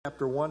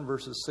Chapter 1,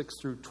 verses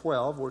 6 through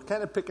 12. We're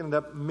kind of picking it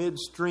up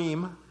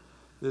midstream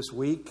this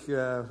week.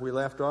 We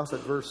left off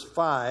at verse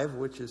 5,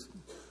 which is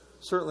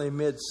certainly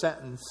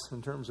mid-sentence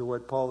in terms of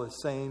what Paul is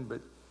saying,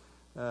 but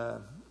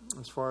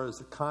as far as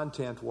the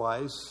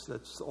content-wise,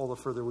 that's all the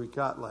further we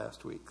got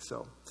last week.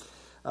 So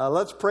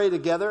let's pray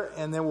together,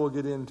 and then we'll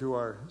get into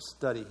our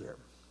study here.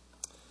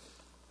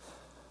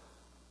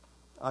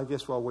 I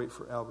guess we'll wait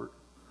for Albert.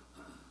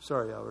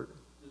 Sorry, Albert.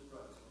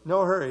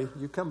 No hurry.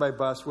 You come by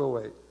bus, we'll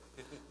wait.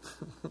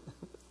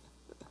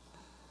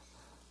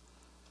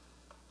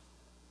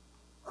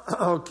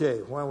 Okay,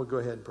 why don't we go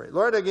ahead and pray.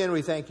 Lord, again,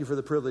 we thank you for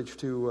the privilege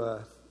to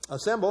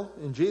assemble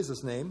in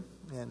Jesus' name,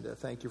 and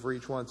thank you for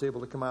each one that's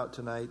able to come out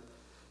tonight.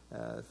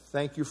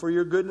 Thank you for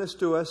your goodness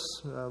to us.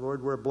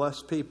 Lord, we're a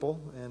blessed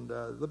people, and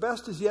the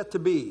best is yet to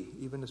be,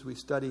 even as we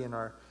study in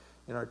our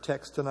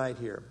text tonight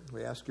here.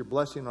 We ask your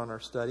blessing on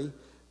our study.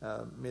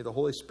 May the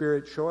Holy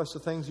Spirit show us the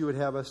things you would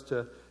have us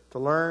to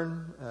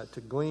learn,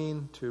 to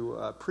glean, to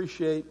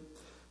appreciate,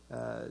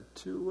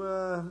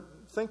 to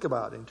think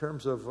about in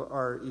terms of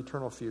our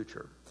eternal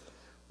future.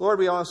 Lord,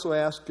 we also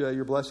ask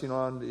your blessing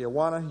on the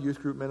Awana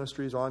Youth Group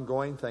Ministries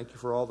ongoing. Thank you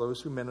for all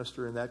those who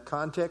minister in that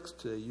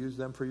context. Use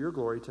them for your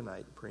glory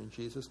tonight. Pray in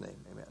Jesus' name.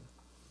 Amen.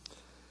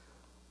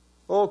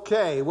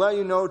 Okay, well,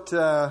 you note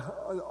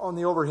on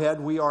the overhead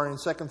we are in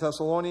 2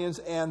 Thessalonians,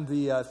 and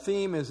the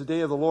theme is the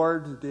day of the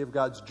Lord, the day of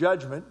God's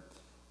judgment.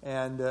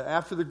 And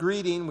after the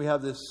greeting, we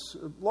have this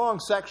long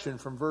section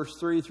from verse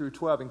 3 through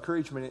 12,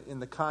 encouragement in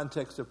the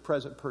context of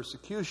present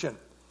persecution.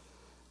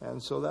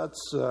 And so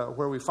that's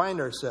where we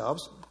find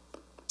ourselves.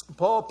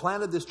 Paul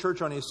planted this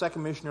church on his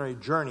second missionary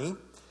journey,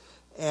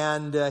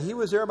 and he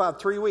was there about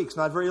 3 weeks,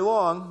 not very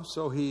long.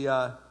 So he,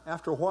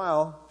 after a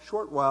while,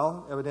 short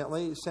while,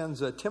 evidently,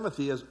 sends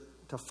Timothy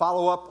to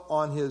follow up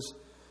on his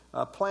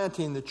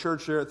planting the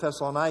church there at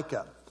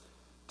Thessalonica.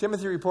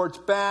 Timothy reports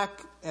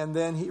back, and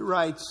then he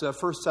writes 1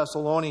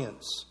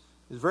 Thessalonians.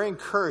 He's very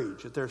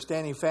encouraged that they're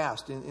standing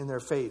fast in their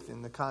faith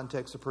in the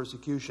context of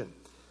persecution.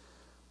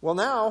 Well,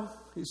 now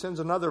he sends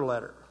another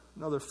letter,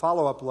 another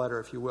follow-up letter,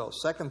 if you will,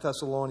 2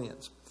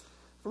 Thessalonians.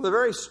 From the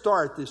very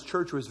start, this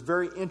church was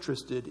very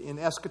interested in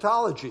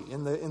eschatology,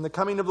 in the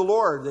coming of the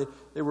Lord.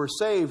 They were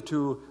saved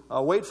to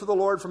wait for the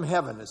Lord from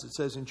heaven, as it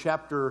says in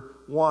chapter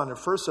 1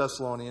 of 1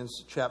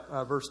 Thessalonians,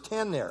 verse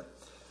 10 there.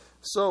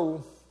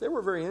 So they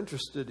were very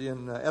interested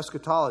in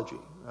eschatology,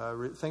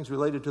 things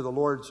related to the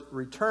Lord's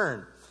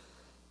return.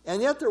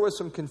 And yet there was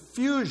some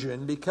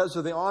confusion because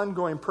of the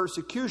ongoing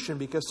persecution,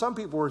 because some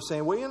people were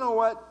saying, well, you know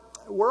what?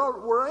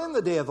 We're in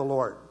the day of the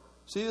Lord.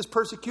 See this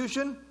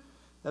persecution?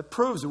 That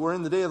proves that we're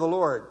in the day of the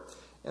Lord.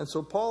 And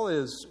so Paul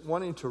is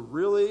wanting to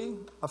really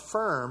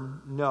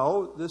affirm,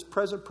 no, this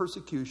present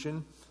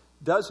persecution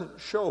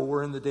doesn't show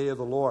we're in the day of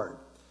the Lord.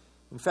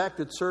 In fact,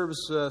 it serves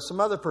some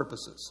other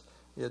purposes.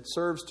 It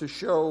serves to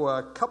show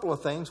a couple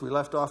of things. We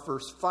left off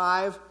verse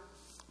 5.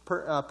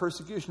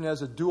 Persecution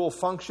has a dual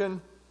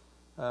function.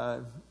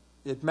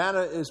 It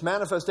is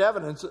manifest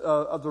evidence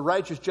of the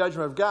righteous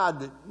judgment of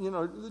God that,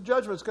 the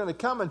judgment's going to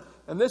come.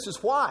 And this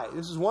is why.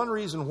 This is one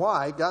reason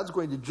why God's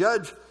going to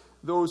judge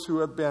those who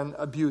have been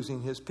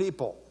abusing his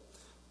people.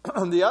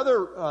 The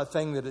other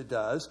thing that it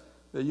does,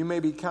 that you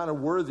may be counted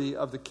worthy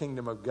of the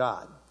kingdom of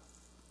God.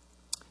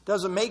 It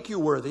doesn't make you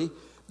worthy,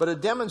 but it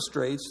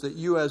demonstrates that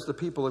you as the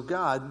people of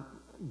God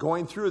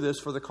going through this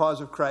for the cause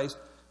of Christ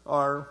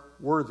are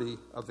worthy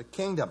of the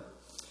kingdom.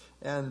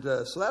 And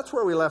so that's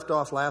where we left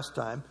off last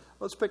time.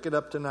 Let's pick it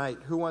up tonight.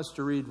 Who wants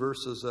to read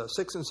verses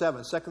 6 and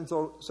 7?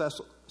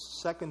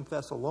 2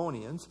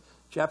 Thessalonians,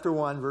 chapter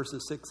 1,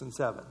 verses 6 and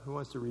 7. Who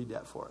wants to read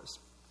that for us?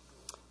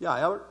 Yeah,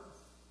 Albert?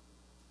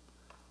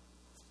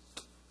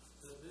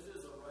 That it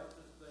is a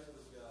righteous thing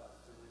with God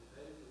to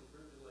repay with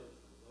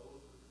tribulation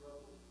those who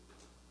trouble you,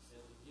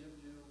 and to give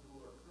you who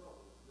are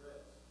troubled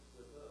rest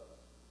with us,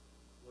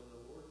 when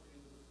the Lord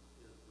Jesus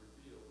is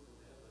revealed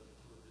from heaven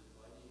with his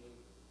mighty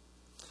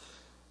angels.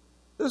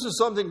 This is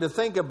something to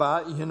think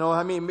about,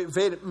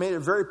 it made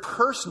it very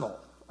personal.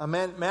 I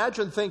mean,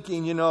 imagine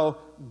thinking,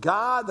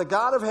 God, the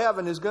God of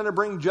heaven is going to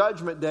bring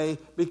judgment day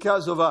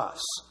because of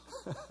us.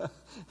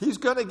 He's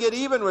going to get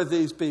even with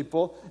these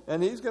people,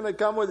 and he's going to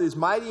come with his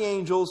mighty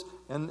angels,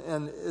 and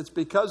it's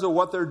because of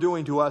what they're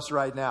doing to us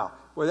right now.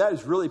 Boy, that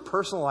is really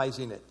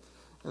personalizing it.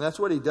 And that's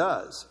what he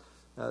does.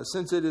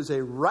 Since it is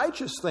a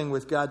righteous thing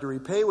with God to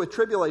repay with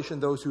tribulation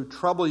those who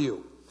trouble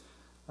you.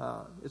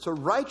 It's a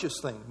righteous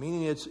thing,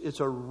 meaning it's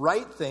a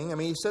right thing. I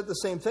mean, he said the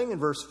same thing in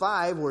verse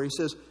 5 where he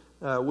says,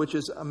 which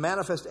is a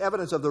manifest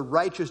evidence of the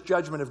righteous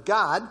judgment of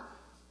God.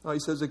 Well, he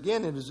says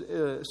again,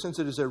 since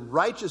it is a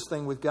righteous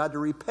thing with God to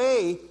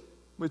repay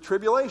with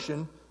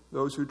tribulation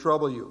those who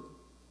trouble you.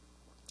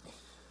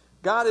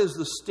 God is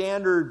the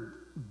standard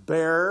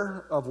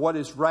bearer of what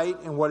is right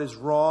and what is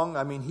wrong.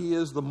 I mean, he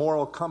is the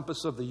moral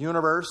compass of the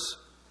universe.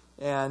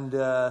 And,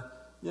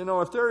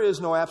 if there is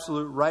no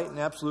absolute right and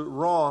absolute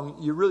wrong,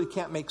 you really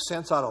can't make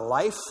sense out of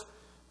life.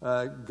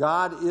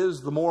 God is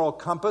the moral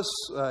compass.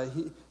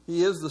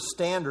 He is the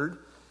standard.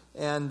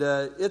 And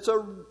it's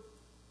a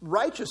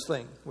righteous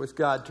thing with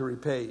God to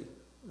repay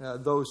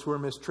those who are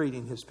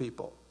mistreating his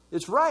people.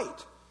 It's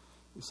right.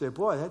 You say,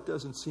 boy, that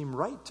doesn't seem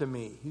right to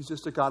me. He's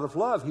just a God of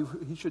love.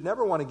 He should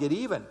never want to get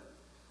even.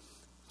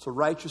 It's a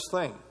righteous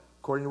thing,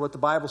 according to what the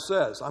Bible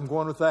says. I'm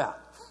going with that.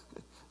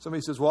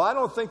 Somebody says, well, I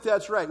don't think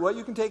that's right. Well,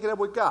 you can take it up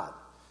with God.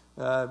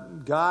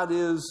 God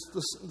is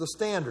the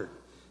standard.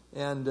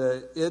 And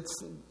it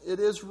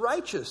is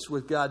righteous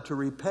with God to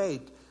repay.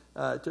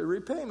 To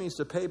repay means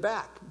to pay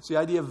back. It's the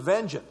idea of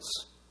vengeance.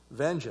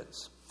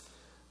 Vengeance.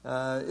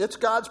 It's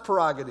God's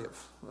prerogative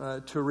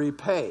to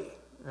repay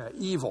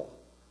evil.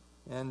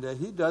 And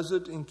he does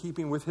it in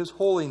keeping with his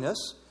holiness.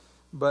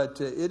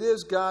 But it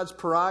is God's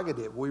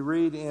prerogative. We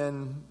read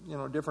in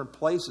different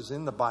places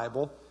in the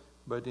Bible.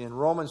 But in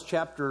Romans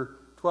chapter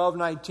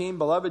 12:19,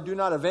 beloved, do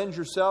not avenge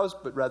yourselves,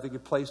 but rather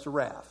give place to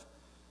wrath.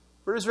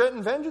 For it is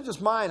written, vengeance is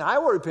mine, I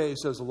will repay,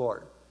 says the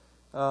Lord.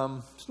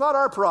 It's not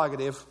our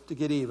prerogative to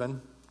get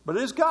even, but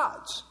it is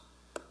God's.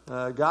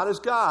 God is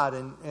God,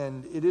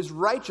 and it is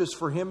righteous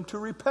for him to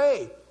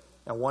repay.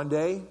 And one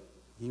day,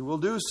 he will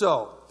do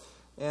so.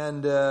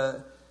 And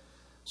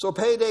so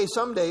payday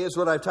someday is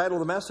what I've titled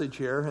the message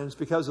here, and it's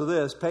because of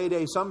this.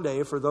 Payday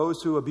someday for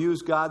those who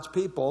abuse God's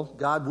people.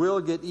 God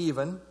will get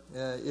even,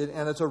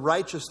 and it's a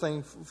righteous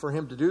thing for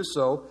him to do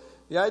so.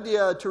 The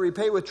idea to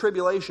repay with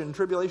tribulation.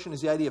 Tribulation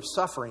is the idea of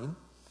suffering.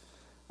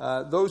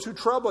 Those who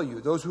trouble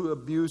you, those who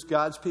abuse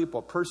God's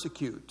people,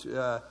 persecute,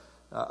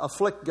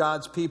 afflict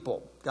God's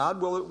people.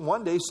 God will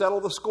one day settle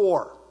the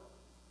score.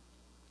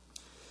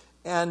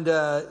 And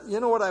you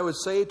know what I would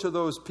say to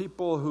those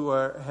people who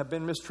have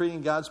been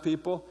mistreating God's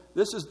people?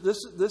 This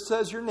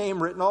says your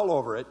name written all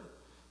over it.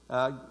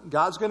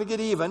 God's going to get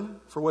even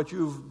for what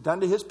you've done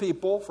to his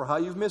people, for how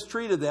you've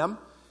mistreated them.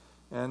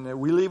 And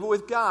we leave it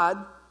with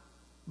God.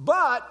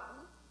 But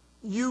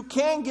you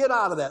can get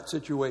out of that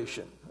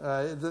situation.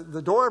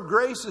 The door of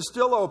grace is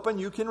still open.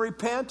 You can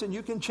repent and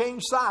you can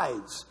change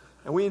sides.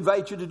 And we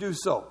invite you to do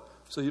so.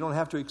 So you don't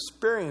have to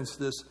experience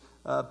this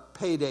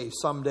payday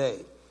someday.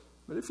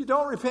 But if you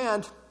don't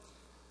repent,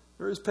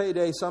 there is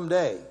payday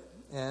someday.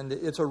 And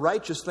it's a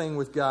righteous thing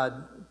with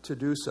God to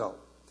do so.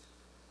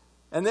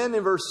 And then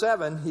in verse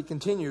 7, he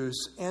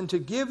continues, and to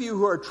give you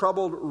who are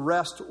troubled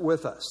rest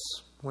with us,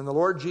 when the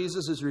Lord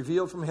Jesus is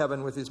revealed from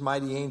heaven with his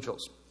mighty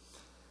angels.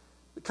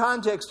 The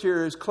context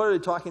here is clearly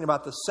talking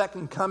about the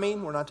second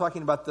coming. We're not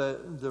talking about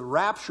the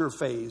rapture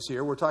phase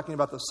here. We're talking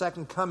about the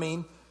second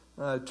coming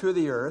to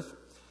the earth.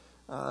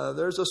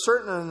 There's a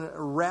certain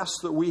rest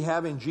that we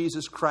have in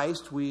Jesus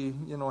Christ. We,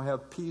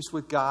 have peace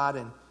with God,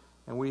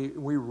 and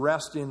we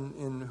rest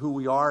in who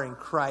we are in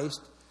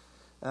Christ.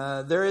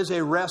 There is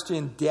a rest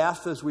in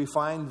death, as we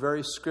find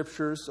various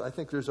scriptures. I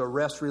think there's a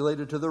rest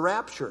related to the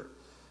rapture.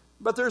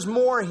 But there's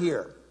more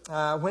here.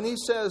 When he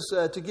says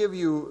to give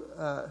you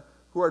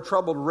who are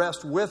troubled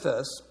rest with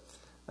us,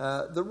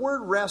 the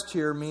word rest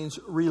here means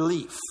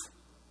relief.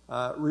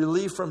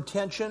 Relief from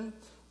tension.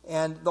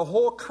 And the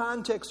whole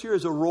context here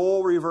is a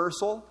role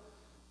reversal,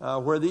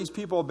 where these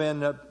people have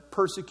been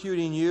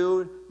persecuting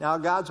you. Now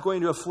God's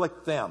going to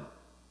afflict them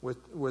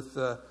with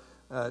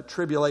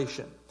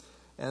tribulation.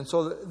 And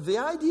so the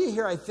idea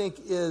here, I think,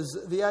 is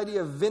the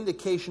idea of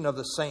vindication of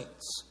the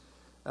saints,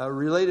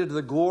 related to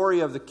the glory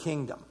of the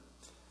kingdom.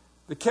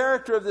 The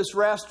character of this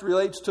rest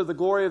relates to the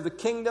glory of the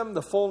kingdom.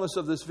 The fullness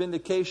of this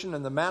vindication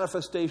and the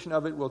manifestation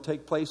of it will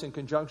take place in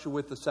conjunction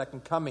with the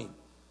second coming.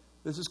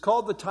 This is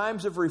called the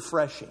times of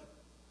refreshing.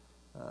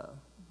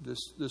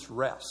 This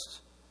rest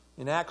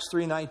in Acts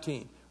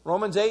 3:19.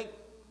 Romans 8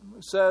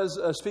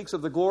 speaks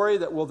of the glory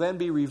that will then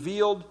be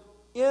revealed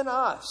in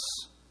us,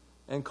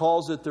 and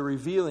calls it the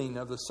revealing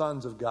of the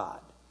sons of God.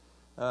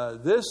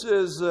 This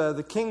is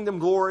the kingdom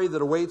glory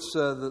that awaits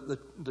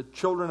the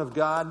children of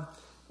God,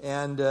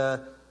 and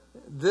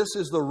this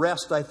is the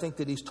rest, I think,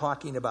 that he's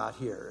talking about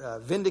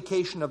here.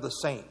 Vindication of the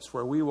saints,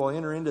 where we will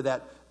enter into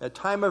that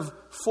time of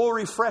full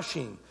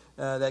refreshing,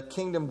 that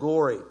kingdom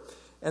glory.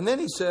 And then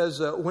he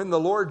says, when the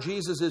Lord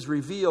Jesus is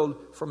revealed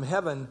from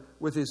heaven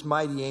with his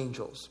mighty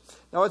angels.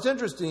 Now it's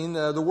interesting,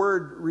 the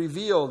word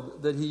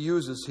revealed that he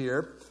uses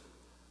here.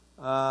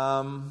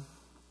 The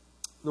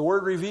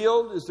word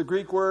revealed is the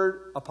Greek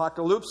word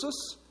apocalypsis,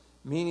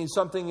 meaning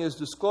something is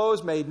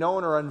disclosed, made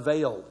known, or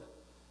unveiled.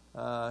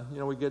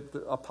 We get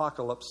the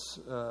apocalypse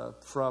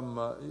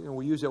from,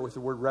 we use that with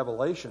the word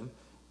revelation,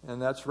 and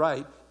that's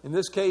right. In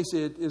this case,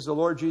 it is the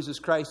Lord Jesus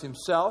Christ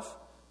himself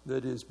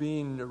that is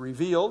being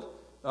revealed.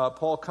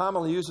 Paul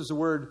commonly uses the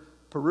word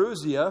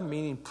parousia,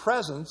 meaning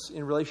presence,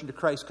 in relation to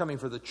Christ coming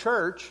for the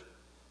church.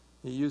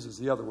 He uses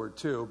the other word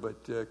too,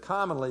 but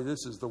commonly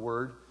this is the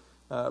word.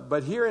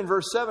 But here in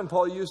verse 7,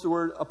 Paul used the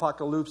word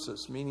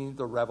apocalypsis, meaning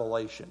the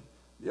revelation,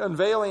 the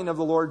unveiling of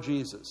the Lord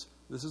Jesus.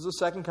 This is the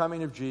second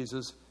coming of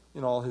Jesus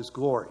in all his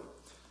glory.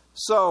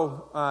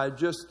 So,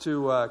 just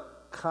to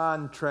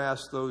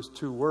contrast those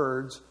two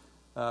words,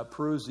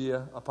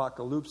 parousia,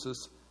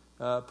 apocalypsis,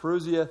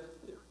 parousia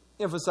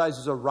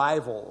emphasizes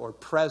arrival or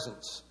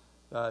presence,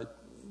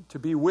 to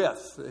be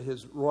with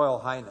his royal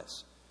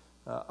highness.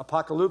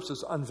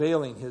 Apocalypsis,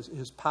 unveiling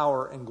his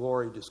power and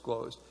glory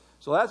disclosed.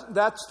 So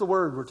that's the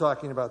word we're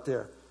talking about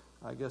there.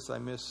 I guess I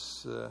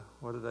miss,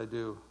 what did I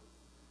do?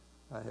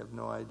 I have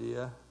no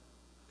idea.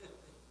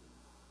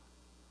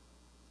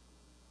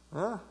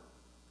 Huh?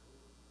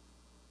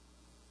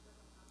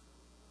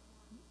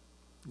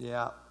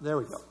 Yeah, there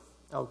we go.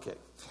 Okay.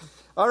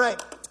 All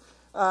right.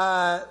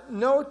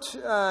 Note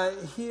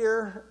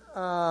here,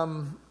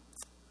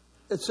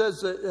 it says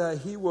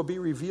that he will be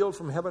revealed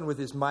from heaven with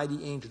his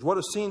mighty angels. What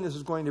a scene this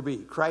is going to be.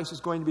 Christ is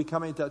going to be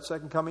coming at that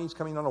second coming. He's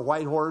coming on a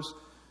white horse.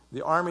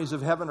 The armies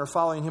of heaven are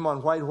following him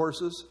on white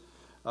horses.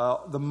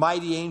 The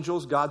mighty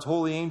angels, God's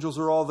holy angels,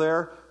 are all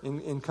there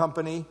in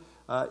company.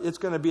 It's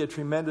going to be a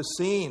tremendous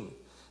scene.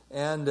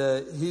 And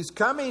he's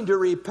coming to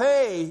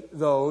repay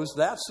those,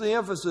 that's the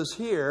emphasis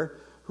here,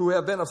 who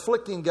have been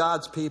afflicting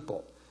God's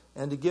people,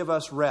 and to give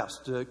us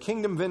rest.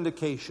 Kingdom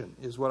vindication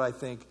is what I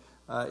think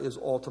is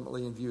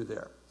ultimately in view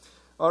there.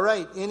 All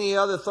right, any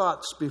other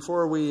thoughts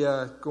before we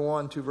go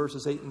on to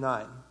verses 8 and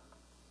 9?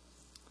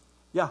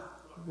 Yeah,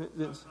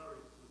 Vince.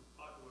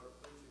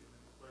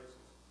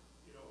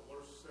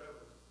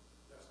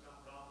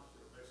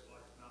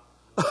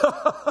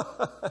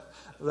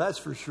 That's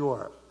for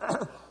sure.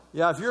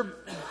 Yeah, if you're...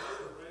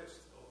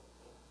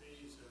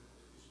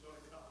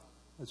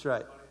 That's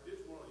right.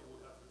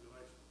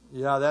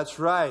 Yeah, that's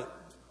right.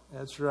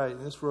 That's right.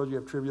 In this world you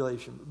have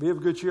tribulation. Be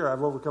of good cheer.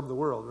 I've overcome the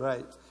world,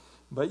 right?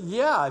 But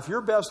yeah, if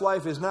your best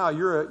life is now,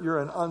 you're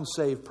an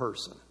unsaved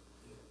person.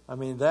 I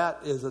mean, that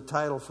is a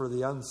title for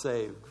the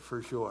unsaved,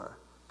 for sure.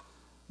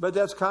 But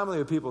that's commonly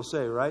what people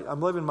say, right?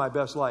 I'm living my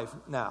best life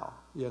now.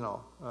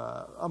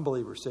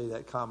 Unbelievers say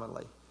that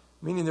commonly.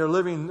 Meaning they're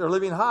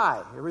living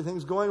high.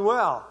 Everything's going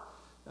well.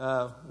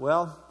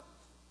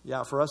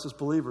 Yeah, for us as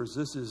believers,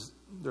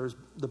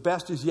 the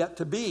best is yet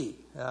to be.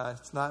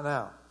 It's not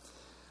now.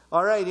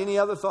 All right, any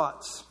other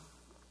thoughts?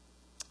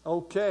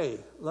 Okay,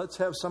 let's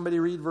have somebody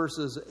read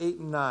verses 8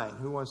 and 9.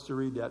 Who wants to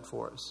read that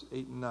for us?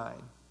 8 and 9.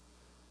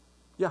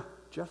 Yeah,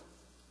 Jeff?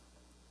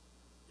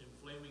 In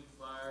flaming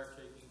fire,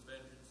 taking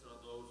vengeance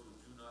on those who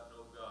do not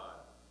know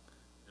God,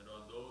 and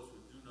on those who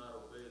do not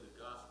obey the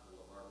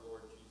gospel of our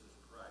Lord Jesus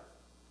Christ.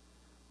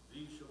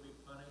 These shall be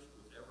punished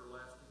with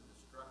everlasting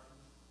destruction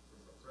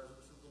from the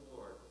presence of the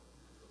Lord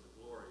and from the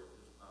glory of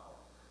his power.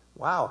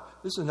 Wow,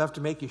 this is enough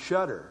to make you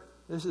shudder.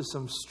 This is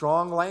some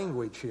strong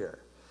language here.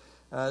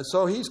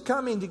 So he's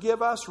coming to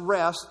give us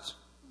rest,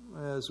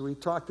 as we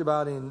talked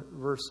about in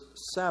verse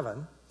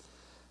 7.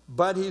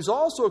 But he's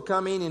also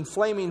coming in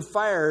flaming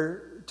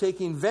fire,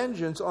 taking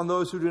vengeance on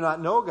those who do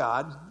not know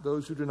God,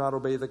 those who do not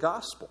obey the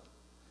gospel.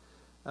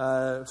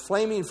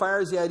 Flaming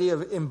fire is the idea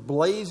of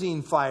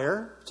emblazing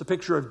fire. It's a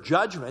picture of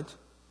judgment.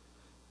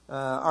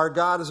 Our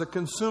God is a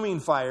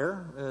consuming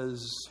fire,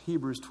 as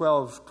Hebrews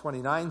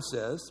 12:29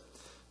 says.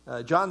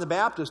 John the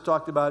Baptist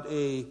talked about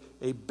a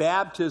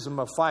baptism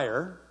of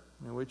fire,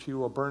 in which he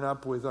will burn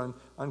up with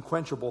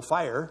unquenchable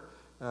fire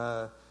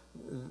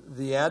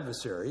the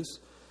adversaries.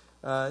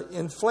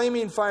 In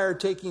flaming fire,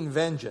 taking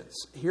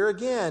vengeance. Here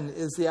again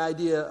is the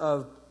idea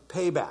of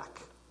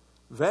payback.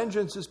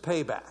 Vengeance is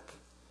payback.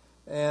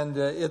 And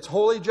it's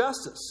holy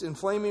justice. In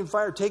flaming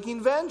fire,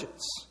 taking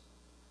vengeance.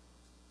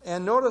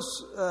 And notice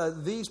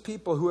these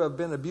people who have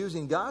been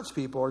abusing God's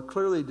people are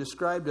clearly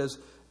described as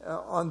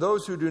on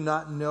those who do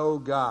not know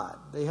God.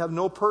 They have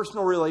no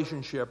personal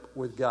relationship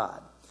with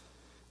God.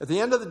 At the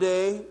end of the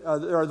day,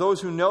 there are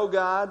those who know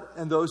God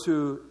and those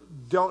who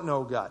don't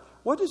know God.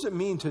 What does it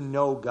mean to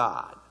know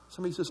God?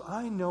 Somebody says,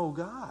 I know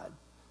God.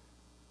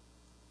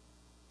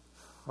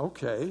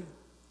 Okay.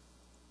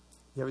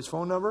 You have his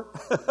phone number?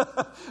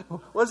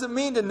 What does it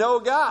mean to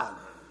know God?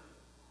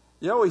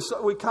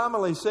 We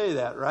commonly say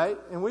that, right?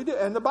 And we do,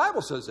 and the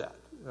Bible says that.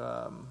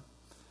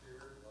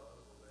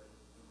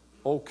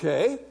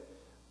 Okay.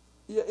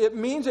 It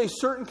means a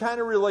certain kind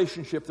of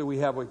relationship that we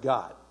have with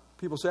God.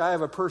 People say, I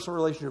have a personal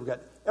relationship with God.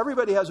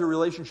 Everybody has a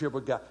relationship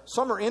with God.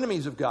 Some are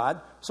enemies of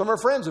God. Some are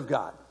friends of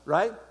God,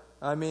 right?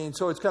 I mean,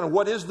 so it's kind of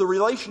what is the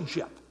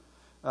relationship?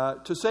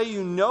 To say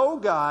you know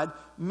God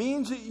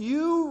means that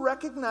you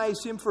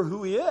recognize him for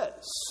who he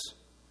is.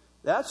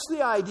 That's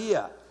the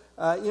idea.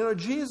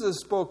 Jesus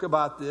spoke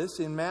about this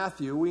in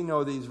Matthew. We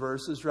know these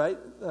verses, right?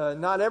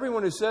 Not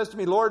everyone who says to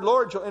me, Lord,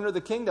 Lord, shall enter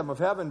the kingdom of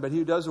heaven, but he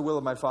who does the will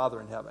of my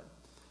Father in heaven.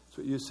 That's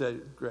what you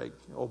said, Greg.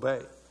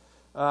 Obey.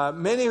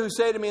 Many who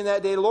say to me in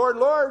that day, Lord,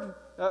 Lord,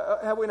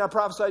 have we not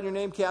prophesied in your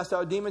name, cast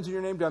out demons in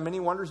your name, done many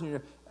wonders in your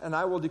name? And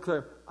I will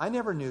declare, I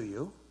never knew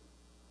you.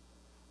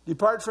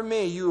 Depart from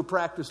me, you who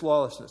practice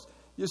lawlessness.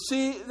 You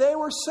see, they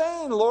were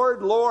saying,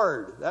 Lord,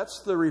 Lord.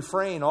 That's the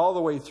refrain all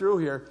the way through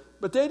here.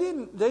 But they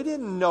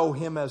didn't know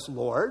him as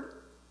Lord.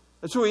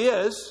 That's who he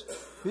is.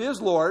 He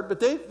is Lord. But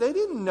they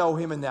didn't know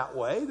him in that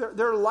way.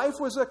 Their life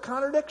was a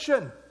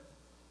contradiction.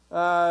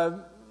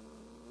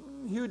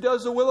 He who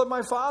does the will of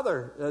my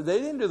Father. They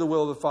didn't do the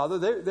will of the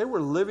Father. They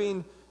were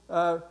living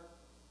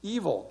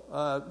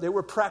evil. They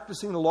were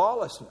practicing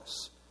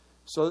lawlessness.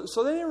 So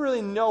they didn't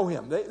really know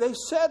him. They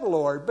said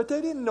Lord, but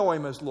they didn't know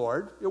him as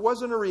Lord. It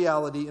wasn't a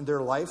reality in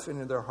their life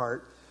and in their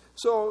heart.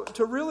 So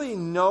to really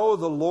know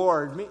the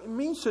Lord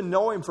means to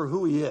know him for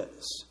who he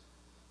is.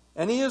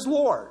 And he is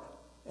Lord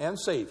and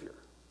Savior.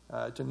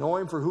 to know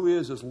him for who he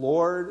is as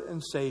Lord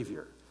and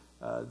Savior.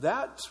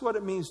 That's what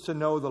it means to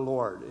know the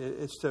Lord.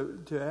 It's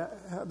to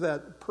have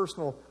that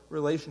personal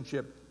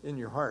relationship in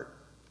your heart.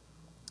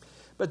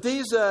 But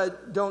these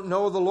don't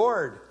know the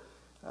Lord.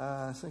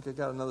 I think I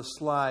got another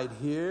slide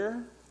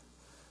here.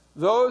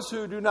 Those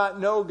who do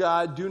not know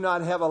God do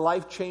not have a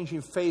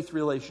life-changing faith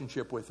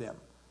relationship with him.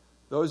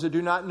 Those that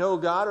do not know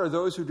God are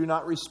those who do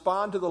not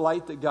respond to the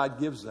light that God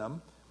gives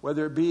them,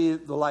 whether it be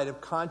the light of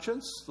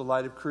conscience, the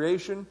light of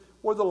creation,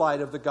 or the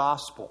light of the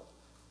gospel.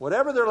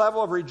 Whatever their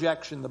level of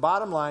rejection, the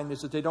bottom line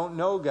is that they don't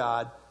know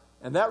God,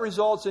 and that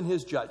results in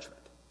his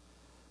judgment.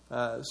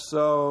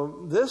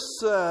 So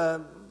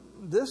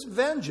this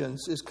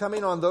vengeance is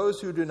coming on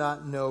those who do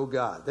not know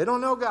God. They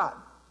don't know God.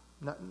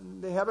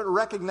 They haven't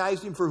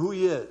recognized him for who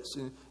he is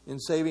in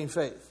saving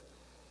faith.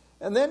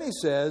 And then he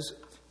says,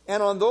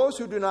 and on those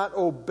who do not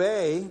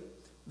obey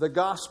the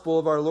gospel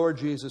of our Lord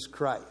Jesus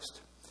Christ.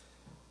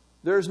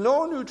 There's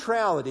no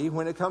neutrality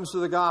when it comes to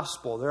the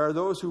gospel. There are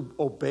those who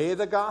obey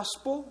the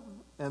gospel,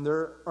 and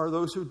there are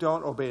those who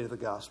don't obey the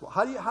gospel.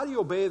 How do you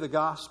obey the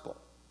gospel?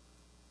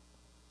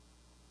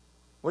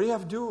 What do you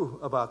have to do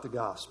about the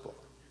gospel?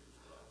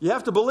 You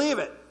have to believe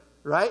it,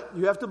 right?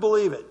 You have to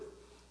believe it.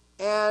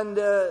 And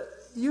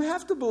you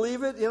have to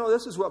believe it. You know,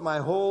 this is what my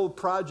whole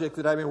project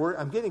that I've been working,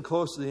 I'm getting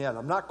close to the end.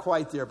 I'm not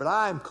quite there, but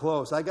I'm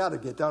close. I got to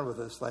get done with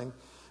this thing.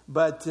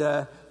 But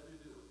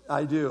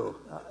I do.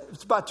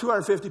 It's about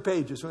 250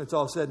 pages when it's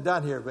all said and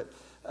done here.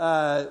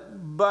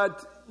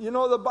 But you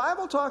know, the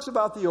Bible talks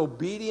about the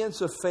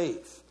obedience of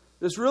faith.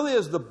 This really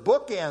is the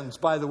bookends,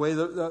 by the way,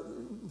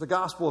 the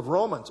Gospel of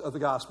Romans,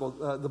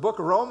 the book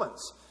of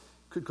Romans.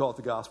 Could call it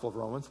the Gospel of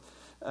Romans.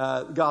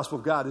 The Gospel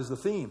of God is the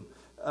theme.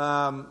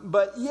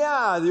 But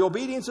yeah, the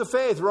obedience of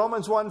faith,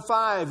 Romans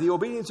 1:5, the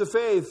obedience of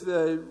faith,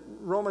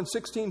 Romans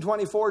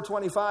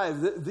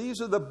 16:24-25.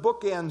 These are the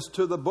bookends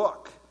to the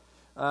book.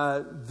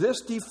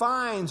 This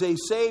defines a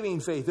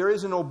saving faith. There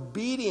is an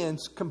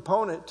obedience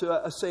component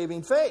to a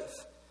saving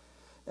faith.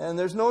 And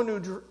there's no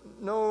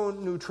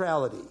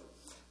neutrality.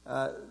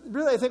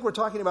 Really, I think we're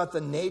talking about the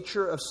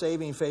nature of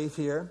saving faith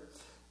here.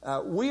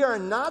 We are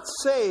not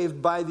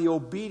saved by the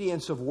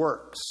obedience of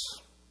works.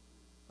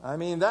 I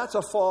mean, that's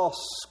a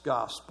false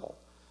gospel.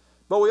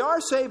 But we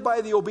are saved by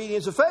the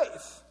obedience of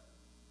faith.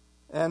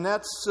 And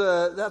that's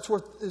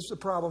what is the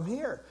problem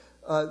here.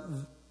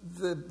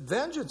 The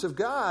vengeance of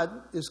God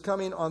is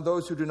coming on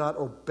those who do not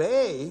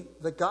obey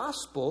the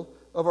gospel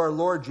of our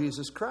Lord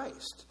Jesus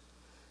Christ.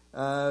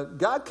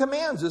 God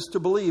commands us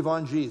to believe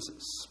on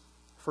Jesus.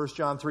 1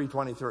 John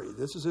 3:23.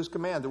 This is his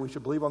command, that we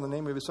should believe on the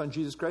name of his Son,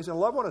 Jesus Christ, and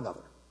love one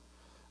another.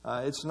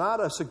 It's not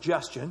a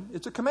suggestion,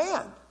 it's a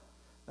command.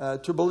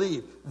 To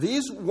believe.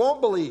 These won't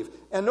believe.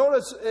 And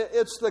notice,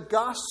 it's the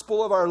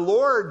gospel of our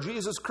Lord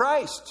Jesus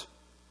Christ,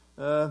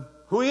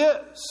 who he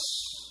is.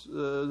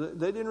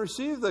 They didn't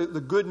receive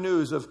the good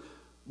news of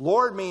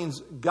Lord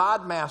means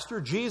God Master,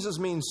 Jesus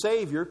means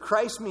Savior,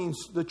 Christ means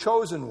the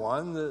chosen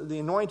one, the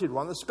anointed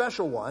one, the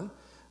special one.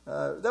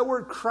 That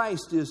word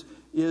Christ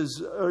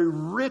is a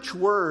rich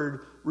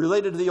word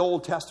related to the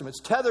Old Testament.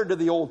 It's tethered to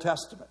the Old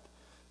Testament.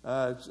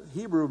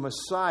 Hebrew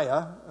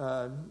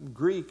Messiah,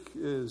 Greek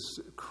is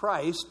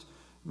Christ,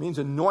 means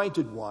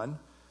anointed one,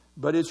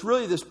 but it's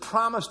really this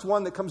promised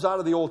one that comes out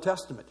of the Old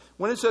Testament.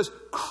 When it says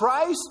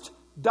Christ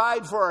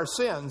died for our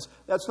sins,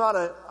 that's not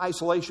an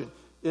isolation.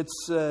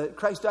 It's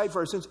Christ died for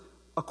our sins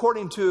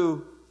according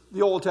to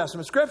the Old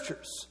Testament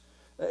Scriptures.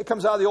 It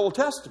comes out of the Old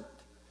Testament.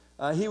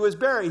 He was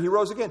buried, he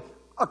rose again,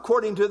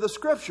 according to the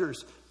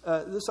Scriptures.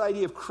 This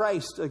idea of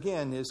Christ,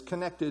 again, is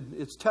connected,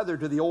 it's tethered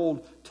to the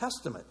Old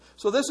Testament.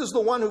 So this is the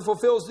one who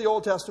fulfills the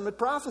Old Testament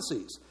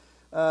prophecies.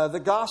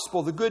 The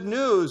gospel, the good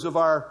news of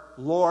our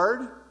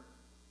Lord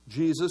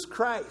Jesus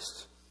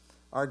Christ,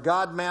 our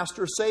God,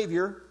 Master,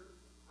 Savior,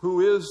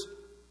 who is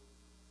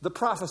the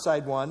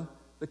prophesied one,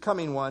 the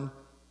coming one,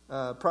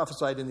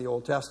 prophesied in the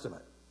Old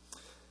Testament.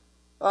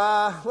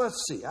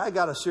 Let's see. I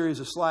got a series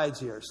of slides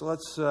here, so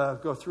let's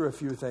go through a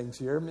few things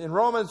here. In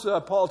Romans,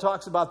 Paul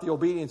talks about the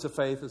obedience of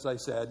faith, as I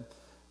said,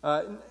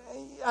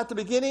 at the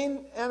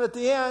beginning and at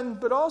the end,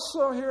 but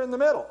also here in the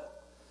middle.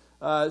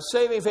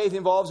 Saving faith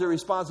involves a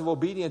response of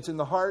obedience in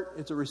the heart.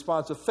 It's a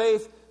response of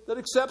faith that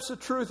accepts the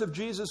truth of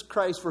Jesus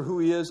Christ for who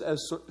he is as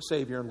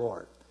Savior and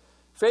Lord.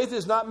 Faith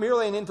is not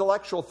merely an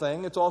intellectual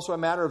thing. It's also a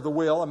matter of the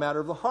will, a matter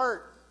of the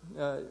heart.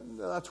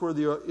 That's where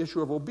the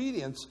issue of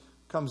obedience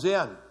comes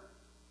in.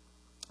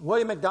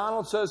 William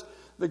MacDonald says,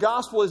 the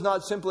gospel is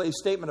not simply a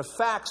statement of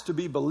facts to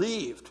be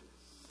believed.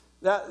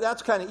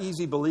 That's kind of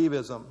easy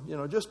believism. You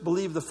know, just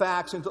believe the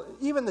facts.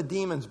 Even the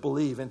demons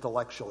believe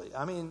intellectually.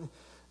 I mean,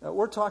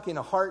 we're talking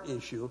a heart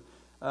issue.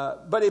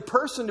 But a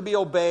person to be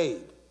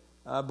obeyed.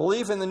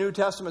 Belief in the New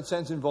Testament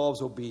sense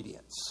involves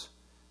obedience.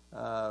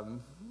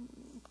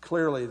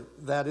 Clearly,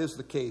 that is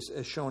the case,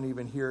 as shown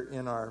even here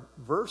in our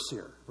verse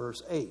here,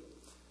 verse 8.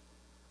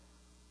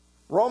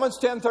 Romans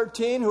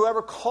 10:13,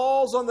 whoever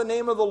calls on the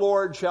name of the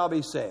Lord shall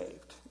be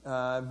saved.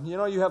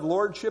 You have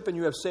lordship and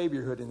you have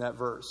saviorhood in that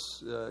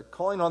verse.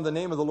 Calling on the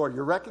name of the Lord,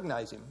 you're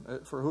recognizing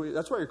him for who.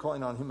 That's why you're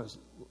calling on him as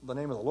the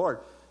name of the Lord.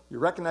 You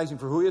recognize him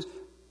for who he is.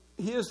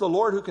 He is the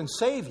Lord who can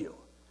save you.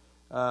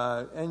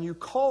 And you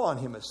call on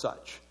him as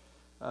such.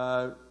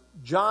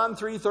 John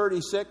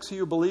 3:36, he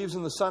who believes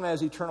in the Son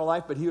has eternal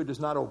life, but he who does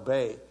not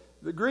obey.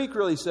 The Greek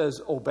really says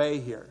obey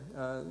here.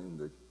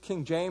 The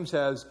King James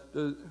has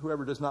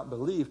whoever does not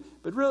believe,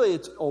 but really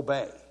it's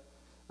obey.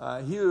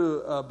 He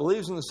who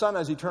believes in the Son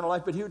has eternal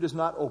life, but he who does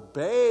not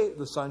obey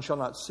the Son shall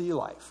not see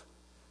life.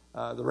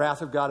 The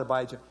wrath of God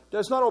abides him.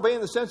 Does not obey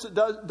in the sense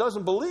that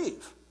doesn't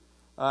believe.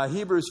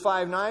 Hebrews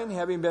 5:9,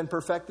 having been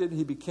perfected,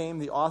 he became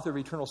the author of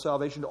eternal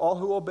salvation to all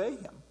who obey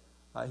him.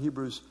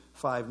 Hebrews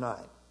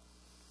 5:9.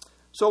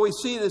 So we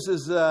see this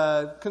is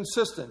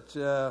consistent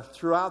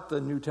throughout the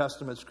New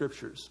Testament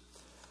scriptures.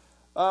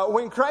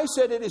 When Christ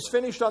said it is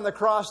finished on the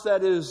cross,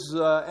 that is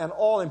an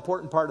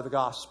all-important part of the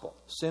gospel.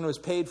 Sin was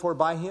paid for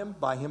by him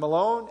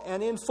alone,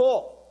 and in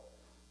full.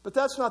 But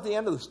that's not the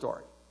end of the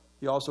story.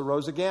 He also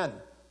rose again.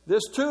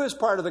 This too is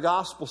part of the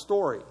gospel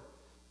story.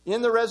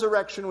 In the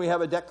resurrection, we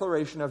have a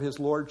declaration of his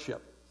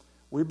lordship.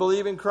 We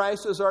believe in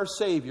Christ as our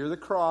Savior, the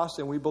cross,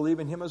 and we believe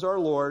in him as our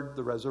Lord,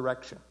 the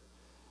resurrection.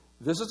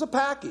 This is a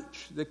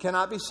package that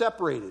cannot be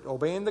separated.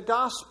 Obeying the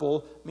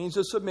gospel means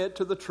to submit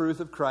to the truth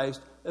of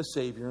Christ as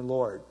Savior and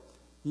Lord.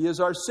 He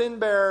is our sin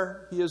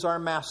bearer. He is our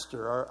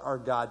master, our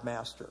God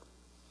master.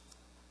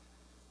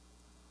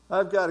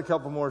 I've got a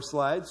couple more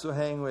slides, so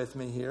hang with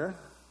me here.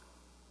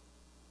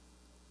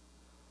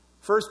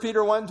 1 Peter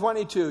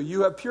 1:22,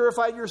 you have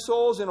purified your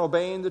souls in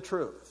obeying the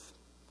truth.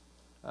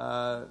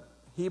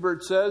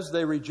 Hebert says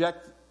they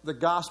reject the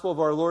gospel of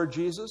our Lord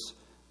Jesus,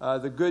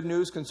 the good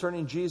news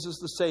concerning Jesus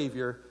the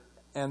Savior,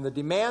 and the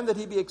demand that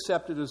he be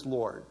accepted as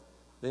Lord.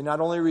 They not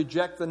only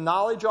reject the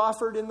knowledge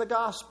offered in the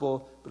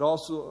gospel, but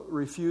also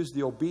refuse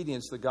the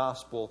obedience the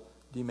gospel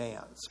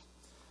demands.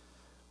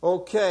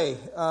 Okay,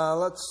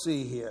 let's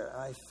see here.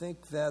 I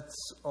think that's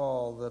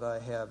all that I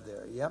have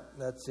there. Yep,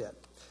 that's it.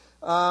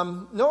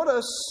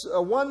 Notice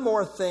one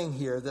more thing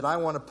here that I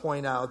want to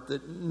point out,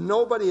 that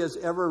nobody has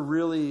ever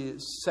really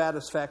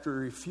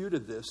satisfactorily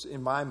refuted this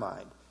in my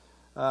mind.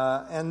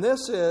 And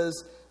this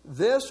is,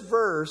 this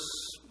verse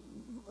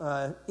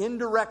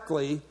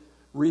indirectly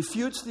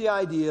refutes the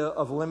idea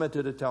of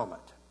limited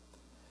atonement.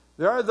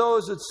 There are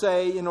those that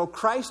say,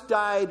 Christ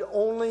died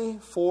only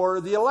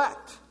for the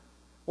elect.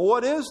 Well,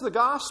 what is the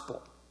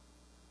gospel?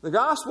 The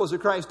gospel is that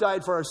Christ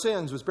died for our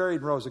sins, was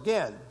buried, and rose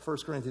again, 1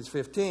 Corinthians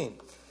 15.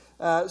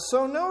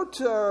 So note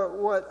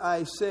what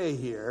I say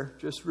here,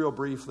 just real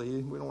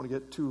briefly. We don't want to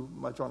get too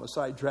much on a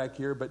sidetrack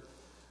here, but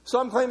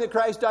some claim that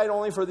Christ died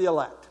only for the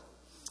elect.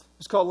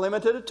 It's called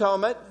limited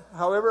atonement.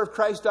 However, if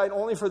Christ died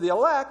only for the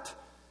elect,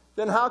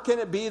 then how can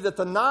it be that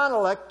the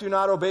non-elect do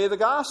not obey the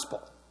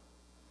gospel?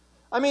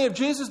 I mean, if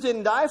Jesus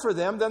didn't die for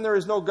them, then there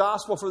is no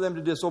gospel for them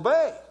to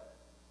disobey.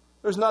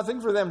 There's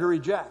nothing for them to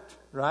reject,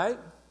 right?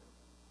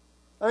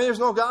 I mean, there's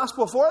no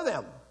gospel for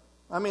them.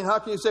 I mean, how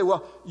can you say,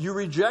 well, you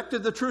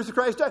rejected the truth of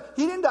Christ died?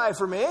 He didn't die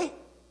for me.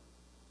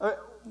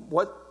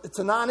 It's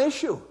a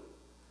non-issue.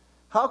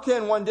 How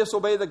can one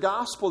disobey the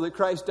gospel that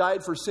Christ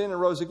died for sin and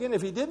rose again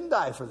if he didn't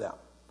die for them?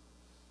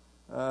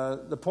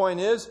 The point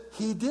is,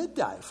 he did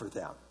die for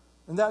them.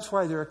 And that's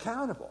why they're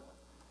accountable.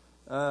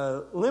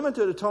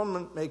 Limited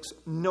atonement makes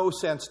no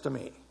sense to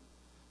me.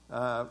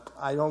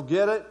 I don't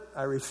get it.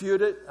 I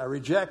refute it. I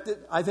reject it.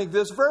 I think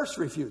this verse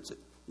refutes it.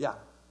 Yeah.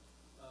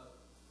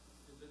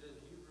 Is it in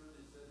Hebrew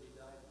that said he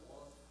died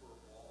once for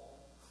all?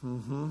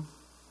 Mm-hmm.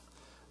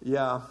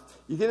 Yeah.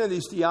 You get into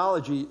these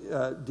theology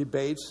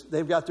debates.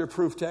 They've got their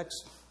proof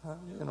text.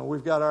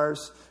 We've got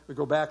ours. We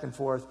go back and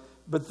forth.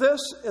 But this,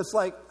 it's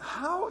like,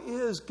 how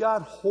is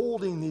God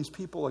holding these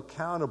people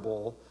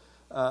accountable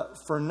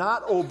for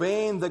not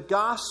obeying the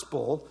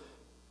gospel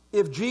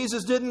if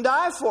Jesus didn't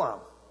die for them?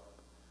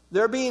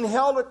 They're being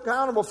held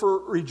accountable for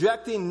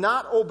rejecting,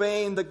 not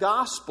obeying the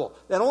gospel.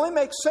 That only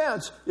makes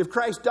sense if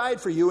Christ died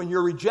for you and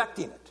you're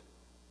rejecting it.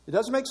 It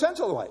doesn't make sense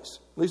otherwise,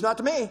 at least not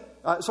to me.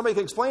 Somebody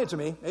can explain it to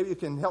me. Maybe you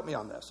can help me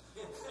on this.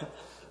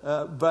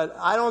 But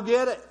I don't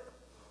get it.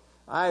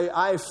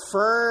 I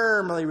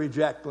firmly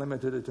reject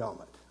limited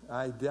atonement.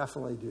 I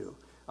definitely do.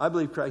 I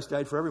believe Christ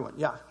died for everyone.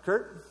 Yeah,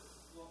 Kurt?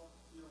 Well,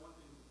 one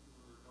thing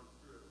we were going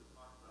through it, we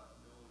talked about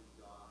knowing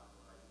God,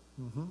 right?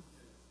 Mm-hmm.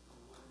 And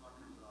we're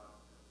talking about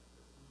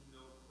if we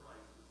know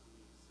Christ, if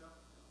we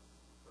accept Him.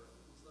 But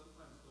we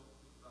sometimes don't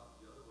think about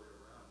the other way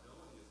around.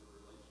 Knowing is a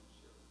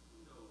relationship.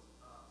 He knows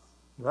us.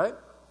 Right.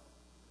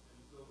 And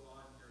he goes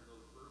on here in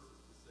those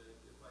verses to say, if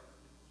you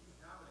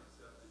haven't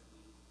accepted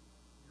me,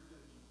 you're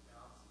going to be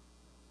absent.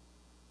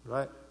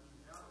 Right.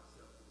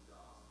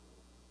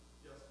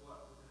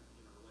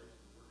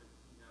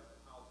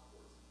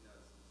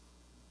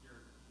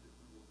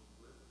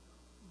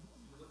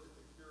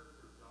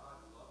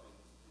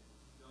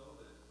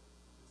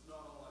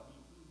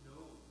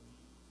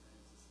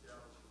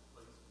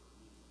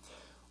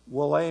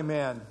 Well,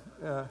 amen.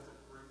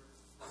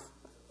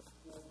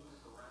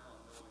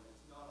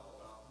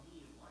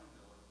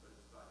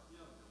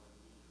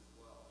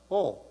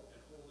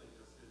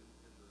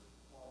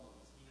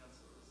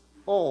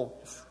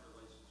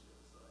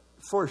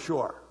 For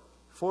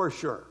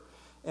sure.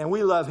 And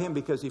we love him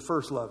because he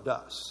first loved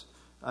us.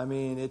 I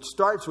mean, it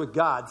starts with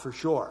God for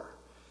sure.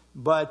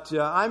 But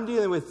I'm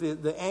dealing with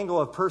the angle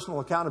of personal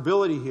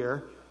accountability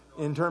here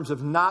in terms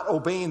of not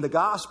obeying the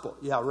gospel.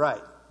 Yeah,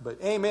 right.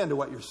 But amen to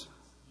what you're saying.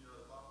 You know,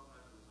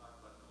 oftentimes we talk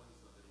about knowing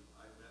somebody.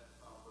 I met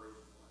Tom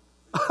Brady once.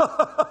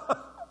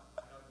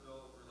 I have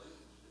built a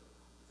relationship.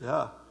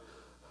 Yeah. And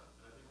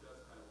I think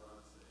that's kind of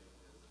what I'm saying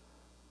is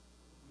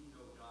we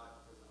know God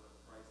because of what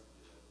Christ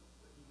did,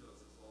 but he knows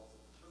us also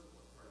because of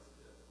what Christ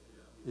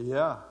did.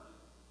 Yeah.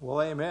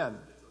 Well, amen.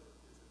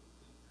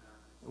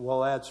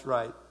 Well, that's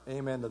right.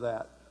 Amen to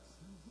that.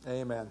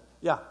 Amen.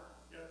 Yeah.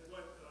 Yeah,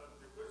 but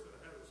the question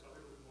I had was a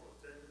little bit more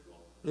technical.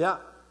 Yeah.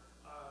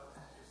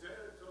 Is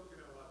that talking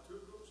about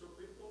two groups of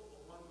people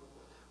or one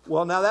group?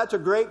 Well, now that's a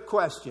great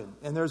question,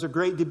 and there's a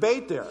great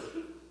debate there,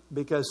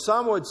 because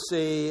some would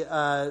see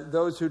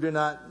those who do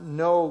not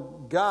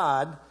know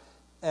God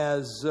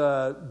as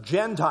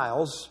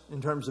Gentiles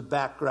in terms of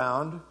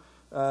background,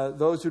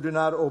 those who do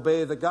not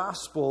obey the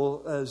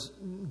gospel as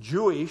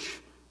Jewish,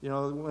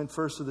 went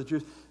first to the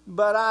Jews.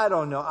 But I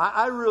don't know.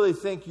 I really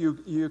think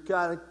you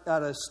got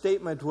a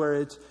statement where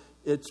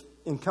it's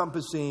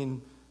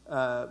encompassing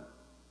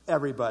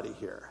everybody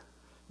here,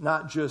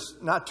 not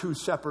two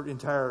separate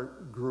entire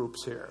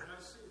groups here. And I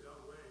see it that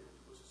way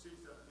because it seems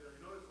that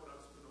in order for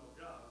us to know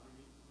God,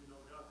 we know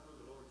God through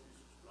the Lord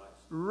Jesus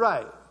Christ.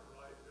 Right.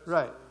 That's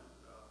Right.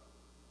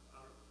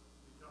 how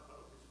we become part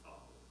of His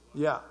family. Right?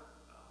 Yeah.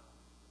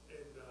 And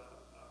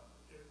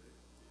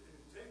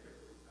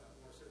technically, I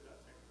want to say that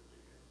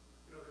technically,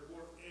 the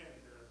word "and"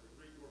 there, the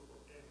Greek word for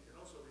 "and" can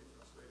also be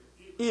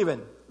translated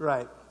Even.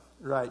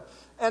 Right.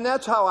 And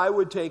that's how I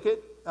would take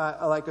it.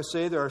 Like I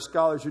say, there are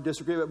scholars who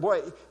disagree. But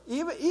boy,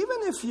 even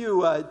if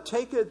you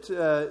take it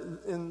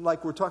in,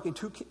 like we're talking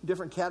two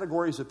different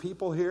categories of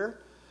people here,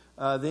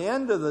 the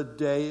end of the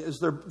day is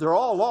they're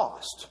all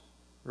lost,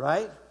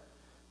 right?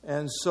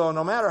 And so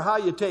no matter how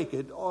you take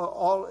it,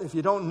 if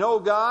you don't know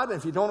God, and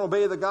if you don't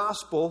obey the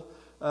gospel,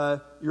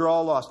 you're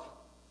all lost.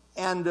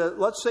 And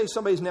let's say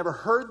somebody's never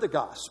heard the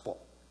gospel.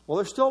 Well,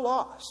 they're still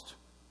lost.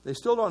 They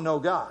still don't know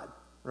God,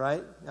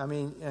 right? I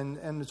mean,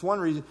 and it's one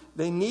reason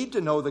they need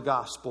to know the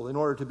gospel in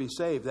order to be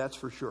saved, that's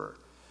for sure.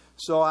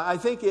 So I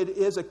think it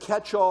is a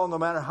catch-all no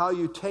matter how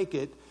you take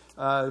it.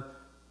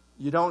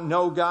 You don't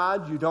know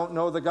God, you don't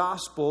know the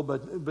gospel,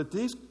 but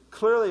these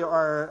clearly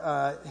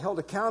are held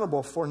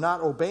accountable for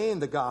not obeying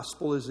the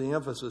gospel is the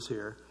emphasis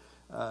here.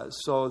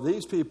 So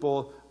these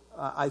people,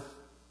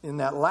 in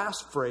that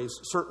last phrase,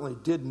 certainly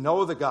did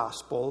know the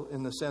gospel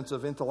in the sense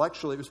of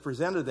intellectually it was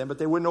presented to them, but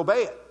they wouldn't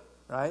obey it,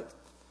 right?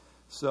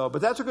 So,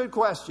 but that's a good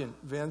question,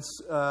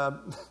 Vince.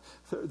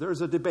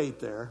 There's a debate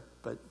there,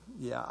 but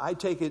yeah, I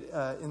take it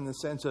in the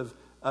sense of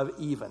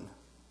even.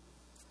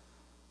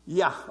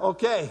 Yeah,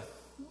 okay.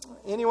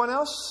 Anyone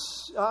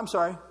else? I'm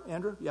sorry,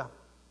 Andrew? Yeah.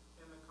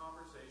 In the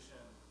conversation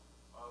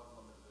of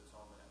limited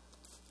atonement,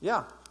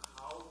 Yeah.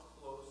 how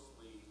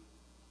closely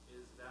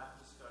is that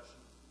discussion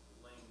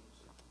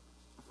linked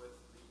with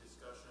the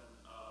discussion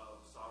of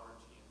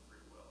sovereignty and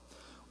free will?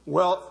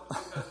 Well,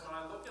 Because when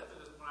I look at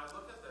this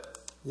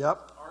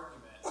yep.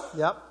 argument,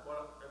 Yep.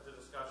 the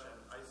discussion,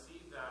 I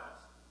see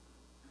that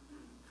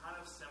kind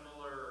of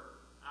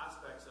similar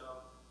aspects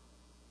of,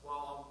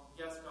 well,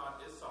 yes, God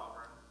is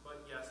sovereign,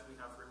 but yes, we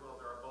have free will.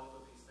 There are both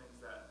of these things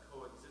that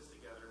coexist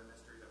together in a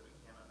mystery that we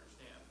can't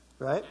understand.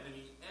 Right. And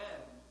in the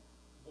end,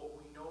 what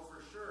we know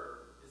for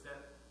sure is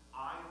that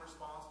I am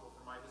responsible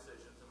for my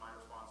decisions and my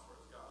response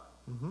towards God.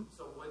 Mm-hmm.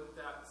 So wouldn't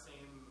that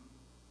same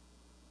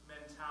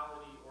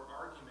mentality or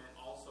argument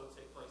also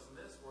take place in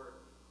this, where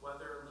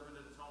whether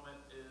limited atonement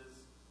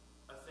is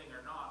a thing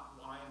or not,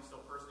 I am still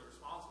personally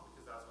responsible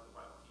because that's what the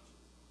Bible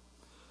teaches.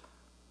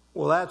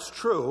 Well, that's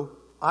true.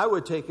 I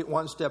would take it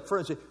one step further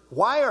and say,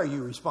 why are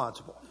you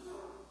responsible?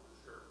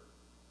 Sure.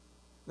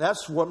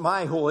 That's what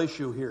my whole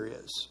issue here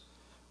is,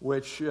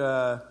 which,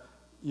 you're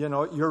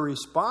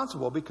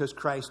responsible because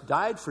Christ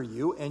died for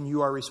you, and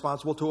you are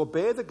responsible to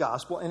obey the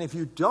gospel. And if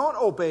you don't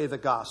obey the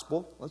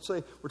gospel, let's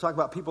say we're talking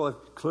about people who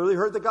have clearly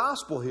heard the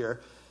gospel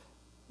here,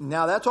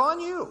 now that's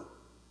on you.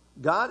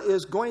 God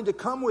is going to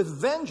come with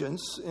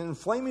vengeance in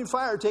flaming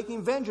fire,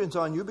 taking vengeance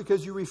on you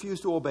because you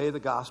refuse to obey the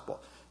gospel.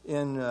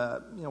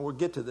 We'll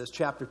get to this,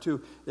 chapter 2.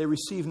 They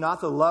receive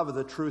not the love of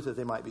the truth that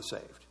they might be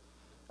saved.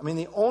 I mean,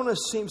 the onus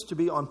seems to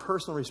be on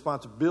personal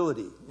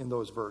responsibility in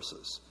those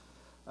verses.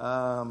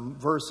 I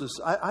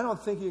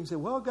don't think you can say,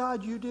 well,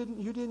 God, you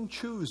didn't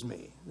choose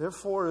me.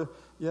 Therefore,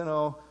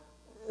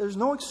 there's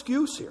no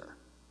excuse here.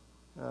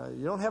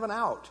 You don't have an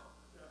out.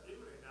 Even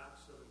in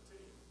Acts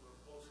 17, where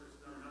Paul says,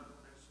 "Now not to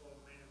mention all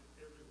men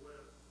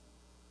everywhere."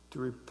 To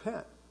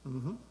repent.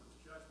 Mm-hmm.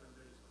 Judgment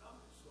that is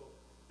coming. So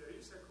there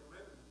is a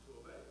commitment to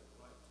obey,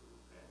 right? To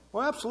repent.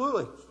 Well,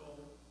 absolutely. So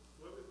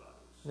to everybody.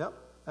 Yep,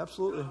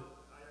 absolutely.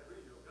 I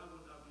agree. God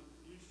will not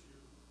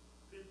issue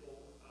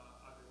people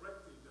a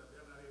directive that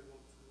they're not able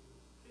to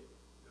keep.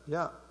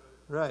 Yeah,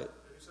 right.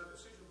 There is a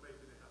decision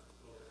making that has to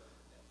go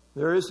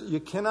there. You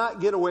cannot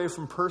get away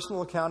from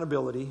personal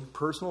accountability,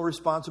 personal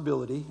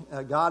responsibility.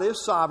 God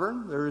is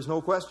sovereign. There is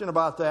no question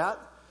about that.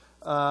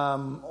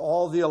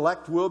 All the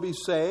elect will be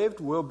saved,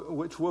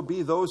 which will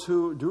be those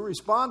who do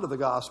respond to the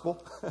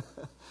gospel.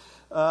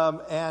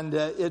 And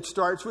it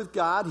starts with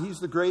God. He's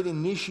the great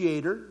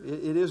initiator.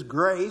 It is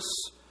grace,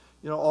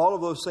 all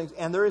of those things.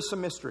 And there is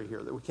some mystery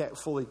here that we can't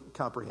fully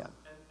comprehend.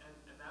 And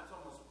that's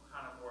almost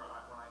kind of where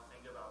when I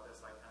think about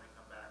this, I kind of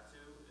come back to,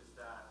 is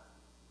that,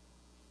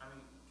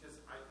 because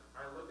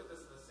I look at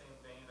this in the same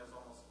vein as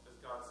almost as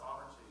God's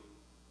sovereignty,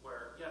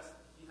 where, yes,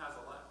 he has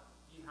elect.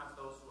 He has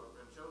those who have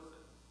been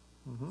chosen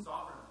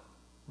sovereignly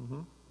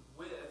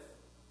with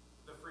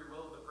the free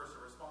will of the person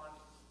responding.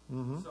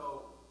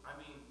 So,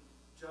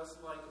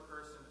 just like a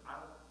person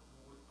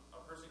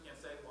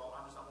can't say, well,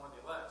 I'm just not one of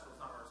the elect, so it's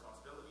not my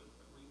responsibility.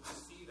 We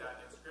see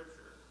that in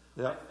Scripture.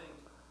 Yeah. I think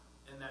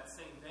in that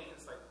same vein,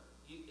 it's like,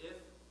 if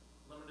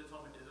limited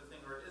atonement is a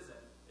thing or it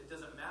isn't, it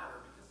doesn't matter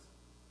because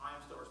I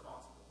am still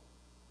responsible.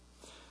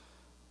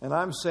 And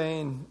I'm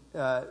saying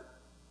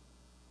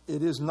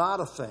it is not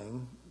a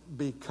thing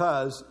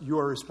because you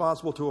are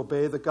responsible to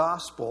obey the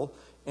gospel.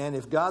 And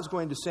if God's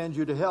going to send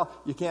you to hell,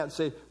 you can't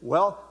say,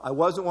 well, I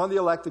wasn't one of the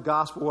elect, the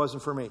gospel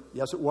wasn't for me.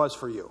 Yes, it was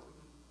for you.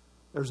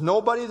 There's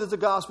nobody that the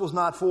gospel's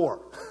not for.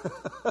 You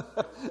don't have to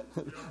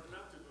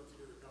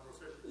continue the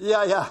conversation.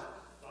 Yeah.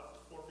 But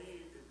for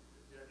me,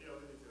 the idea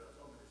of limited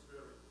atonement is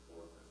very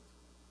important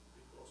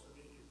because to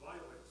me it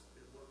violates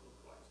the work of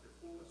Christ, the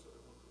fullness of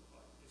the work of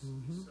Christ.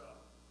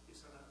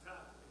 It's an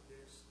attack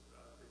against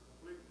the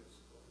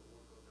completeness of the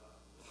work of God.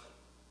 Right?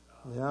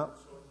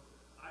 So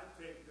I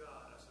take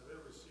that as a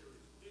very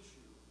serious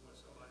issue when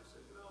somebody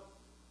says,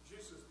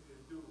 Jesus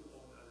didn't do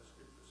all that the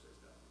Scripture says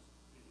that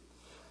he did.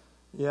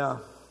 Yeah.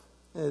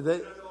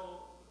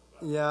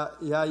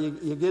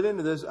 You get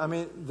into this.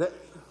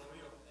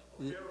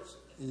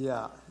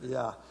 Yeah.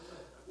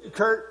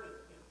 Kurt?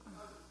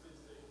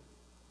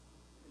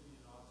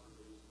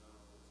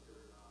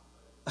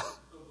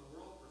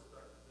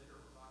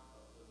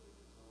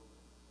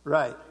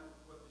 Right.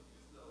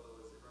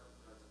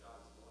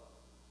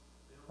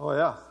 Oh,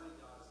 yeah.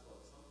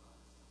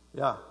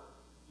 Yeah. I think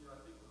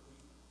when we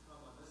come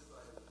on this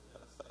side of the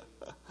fence, say,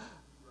 we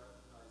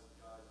recognize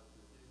God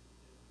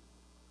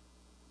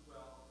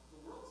the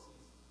world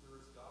sees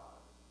there is God.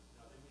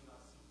 Now, they may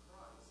not see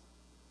Christ,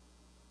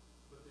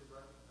 but they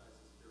recognize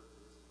his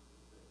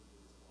characteristics that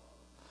he is love.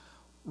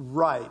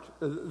 Right.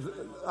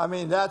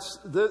 That's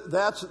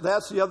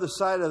the other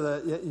side of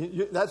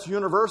that's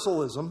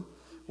universalism,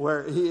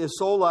 where he is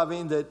so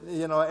loving that,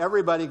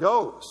 everybody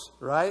goes,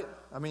 right?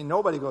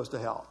 Nobody goes to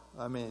hell.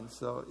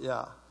 So,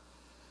 yeah.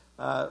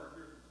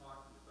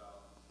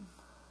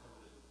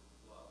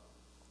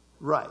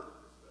 Right.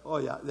 Oh,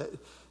 yeah.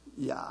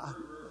 Yeah,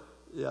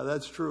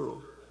 that's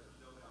true.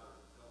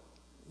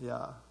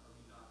 Yeah.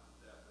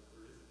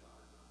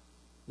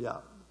 Yeah.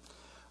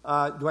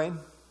 Dwayne?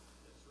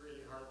 It's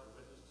really hard to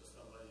witness to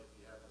somebody if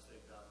you have to say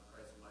God and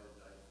Christ might have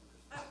died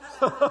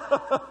for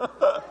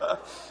your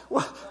sins.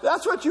 Well,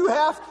 that's what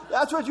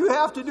you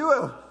have to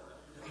do.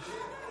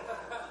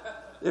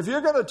 If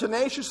you're going to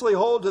tenaciously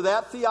hold to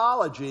that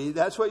theology,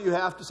 that's what you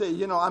have to say.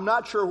 I'm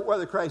not sure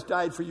whether Christ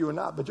died for you or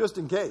not, but just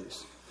in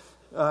case.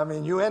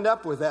 You end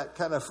up with that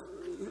kind of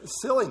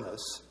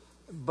silliness.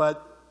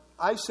 But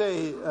I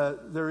say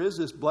there is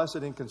this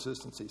blessed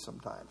inconsistency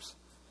sometimes.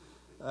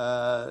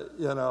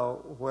 Anyway,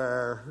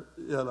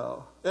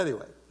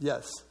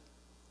 yes.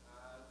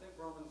 I think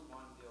Romans 1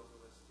 deals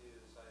with this too,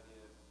 this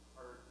idea,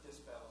 or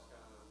dispels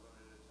kind of the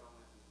limited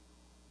atonement.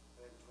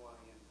 I think 20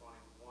 and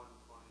 21,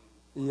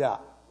 20. Yeah.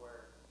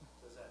 Where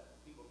it says that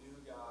people knew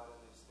God and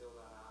they still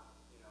do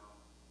not,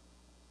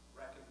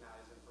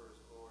 recognize him for his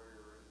glory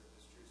or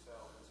his true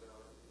self. And so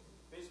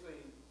basically,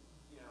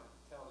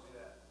 tells you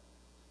that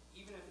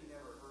even if you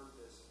never heard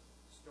this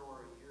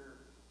story,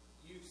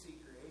 you see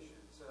creation,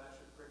 so that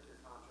should prick your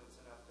conscience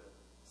enough to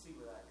see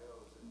where that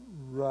goes.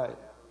 And right.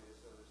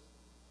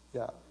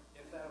 Yeah.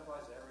 If that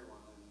applies to everyone,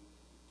 then you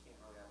can't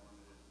really have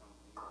limited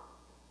atonement.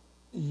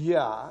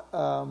 Yeah.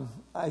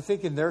 I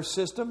think in their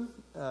system,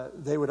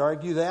 they would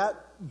argue that,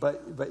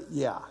 but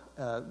yeah.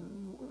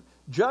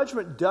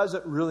 Judgment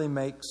doesn't really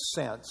make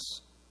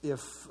sense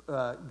if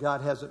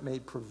God hasn't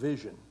made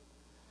provision.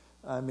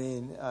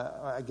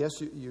 I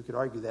guess you could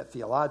argue that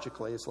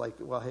theologically. It's like,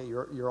 well, hey,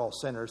 you're all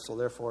sinners, so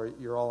therefore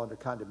you're all under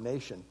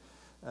condemnation.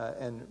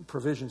 And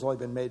provision's only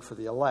been made for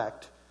the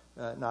elect,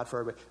 not for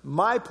everybody.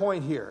 My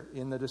point here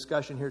in the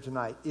discussion here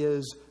tonight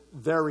is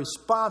they're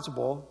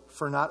responsible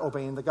for not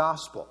obeying the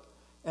gospel.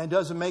 And it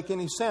doesn't make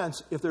any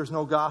sense if there's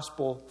no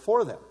gospel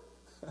for them.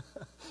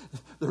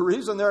 The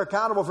reason they're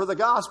accountable for the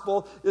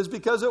gospel is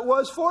because it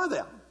was for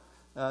them.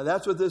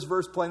 That's what this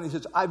verse plainly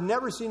says. I've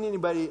never seen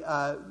anybody,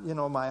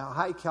 my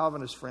high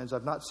Calvinist friends,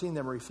 I've not seen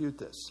them refute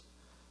this.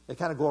 They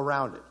kind of go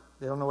around it.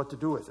 They don't know what to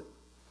do with it.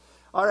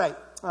 All right.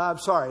 I'm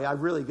sorry. I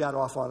really got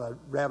off on a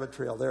rabbit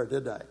trail there,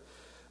 didn't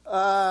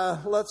I?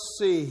 Let's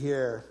see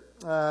here.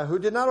 Who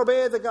did not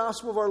obey the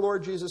gospel of our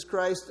Lord Jesus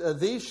Christ,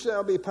 these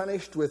shall be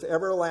punished with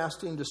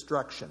everlasting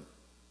destruction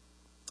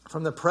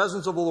from the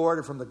presence of the Lord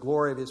and from the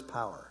glory of his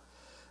power.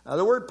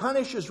 The word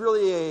punish is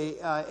really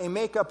a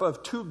makeup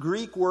of two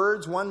Greek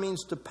words. One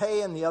means to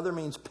pay and the other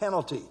means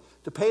penalty.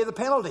 To pay the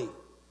penalty.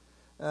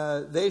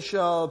 They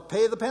shall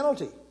pay the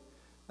penalty.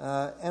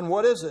 And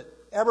what is it?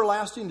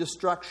 Everlasting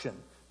destruction.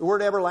 The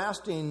word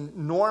everlasting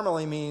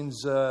normally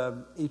means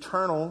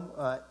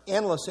eternal,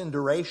 endless in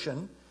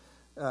duration.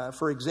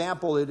 For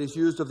example, it is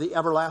used of the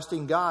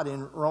everlasting God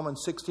in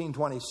Romans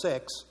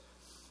 16:26.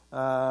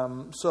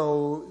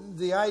 So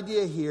the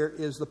idea here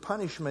is the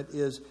punishment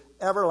is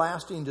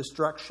everlasting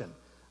destruction.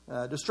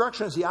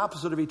 Destruction is the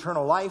opposite of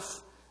eternal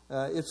life.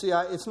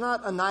 It's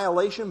not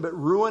annihilation, but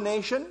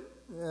ruination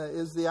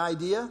is the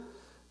idea.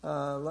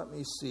 Let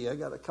me see. I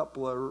got a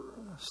couple of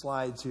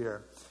slides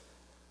here.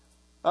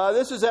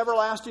 This is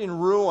everlasting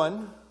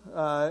ruin.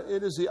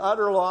 It is the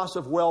utter loss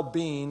of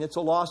well-being. It's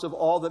a loss of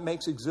all that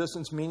makes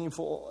existence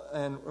meaningful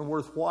and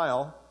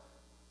worthwhile.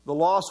 The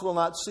loss will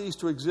not cease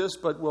to exist,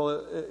 but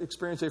will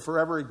experience a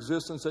forever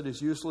existence that is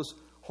useless,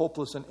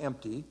 hopeless, and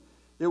empty.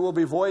 It will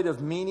be void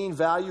of meaning,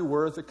 value,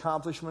 worth,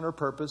 accomplishment, or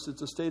purpose.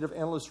 It's a state of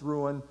endless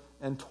ruin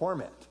and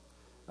torment.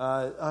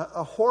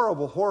 A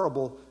horrible,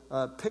 horrible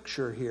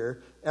picture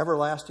here.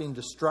 Everlasting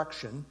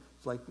destruction.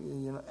 It's like,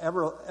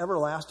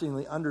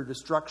 everlastingly under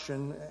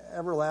destruction,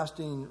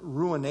 everlasting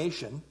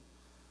ruination.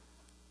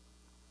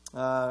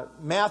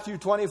 Matthew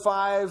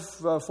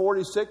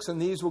 25:46,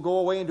 and these will go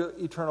away into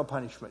eternal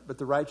punishment, but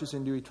the righteous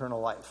into eternal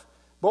life.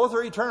 Both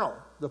are eternal,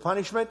 the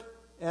punishment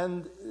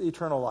and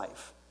eternal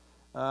life.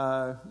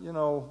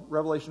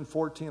 Revelation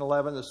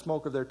 14:11, the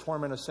smoke of their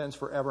torment ascends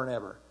forever and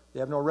ever. They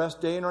have no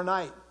rest day nor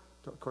night.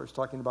 Of course,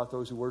 talking about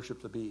those who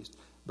worship the beast,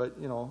 but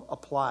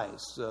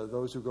applies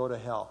those who go to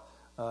hell.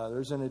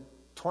 There's a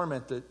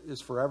torment that is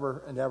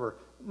forever and ever.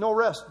 No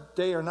rest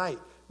day or night.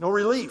 No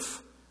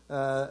relief.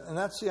 And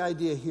that's the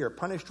idea here.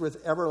 Punished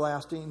with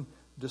everlasting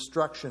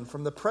destruction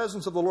from the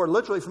presence of the Lord,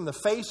 literally from the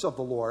face of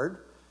the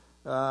Lord.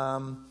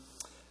 When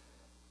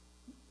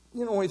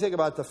we think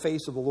about the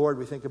face of the Lord,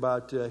 we think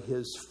about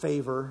His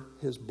favor,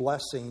 His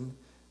blessing.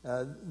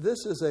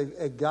 This is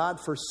a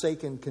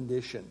God-forsaken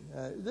condition.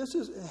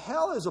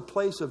 Hell is a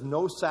place of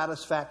no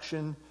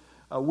satisfaction.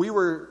 We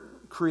were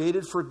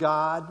created for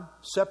God.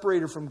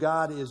 Separated from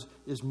God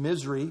is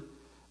misery.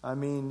 I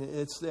mean,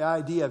 it's the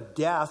idea of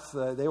death.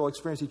 They will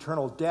experience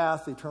eternal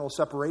death, eternal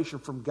separation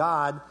from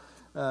God.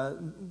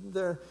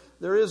 There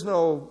is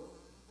no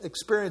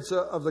experience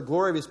of the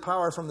glory of His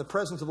power from the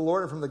presence of the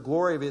Lord and from the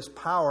glory of His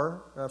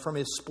power, from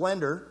His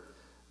splendor,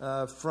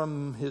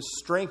 from His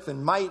strength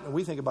and might. And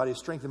we think about His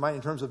strength and might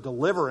in terms of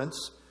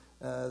deliverance.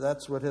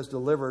 That's what has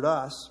delivered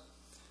us.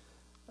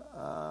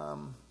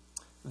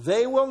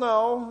 They will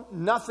know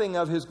nothing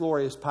of His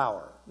glorious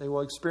power. They will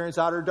experience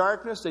outer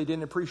darkness. They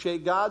didn't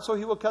appreciate God, so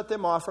He will cut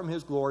them off from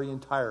His glory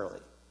entirely.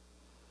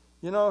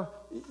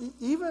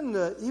 Even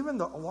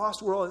the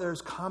lost world,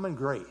 there's common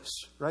grace,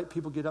 right?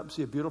 People get up and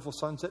see a beautiful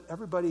sunset.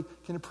 Everybody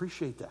can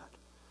appreciate that.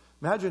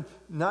 Imagine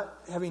not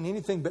having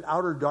anything but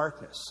outer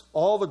darkness.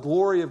 All the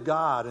glory of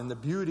God and the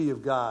beauty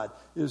of God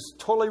is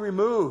totally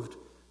removed.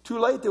 Too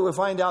late they will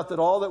find out that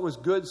all that was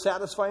good,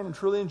 satisfying, and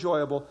truly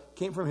enjoyable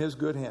came from His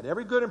good hand.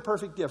 Every good and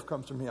perfect gift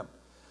comes from Him.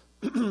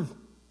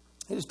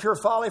 It is pure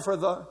folly for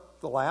the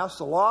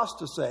lost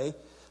to say,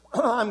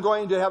 I'm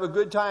going to have a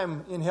good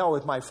time in hell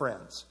with my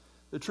friends.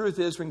 The truth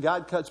is, when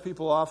God cuts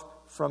people off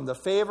from the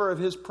favor of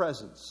His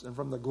presence and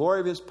from the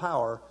glory of His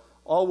power,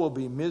 all will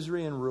be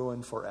misery and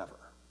ruin forever.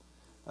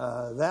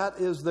 That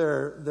is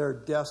their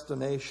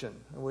destination,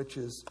 which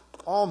is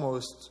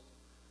almost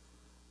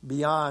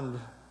beyond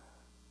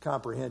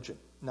comprehension.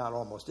 Not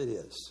almost, it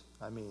is.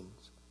 I mean,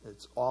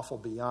 it's awful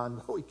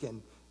beyond what we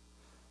can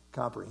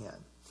comprehend.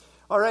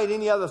 All right,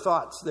 any other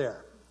thoughts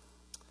there?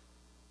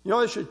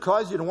 It should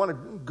cause you to want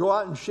to go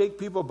out and shake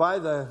people by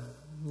the,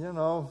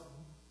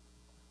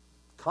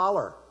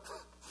 collar.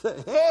 Say,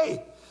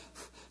 hey,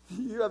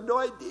 you have no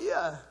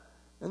idea.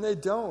 And they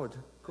don't.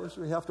 Of course,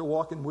 we have to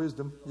walk in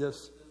wisdom. Yes.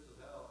 This is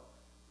how,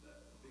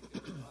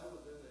 because I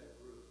was in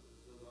that group that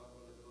says I'm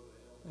going to go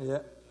to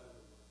hell.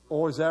 Yeah.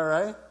 Oh, is that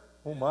right?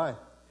 Oh, my. And,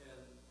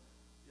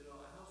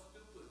 how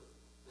stupid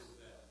is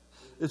that?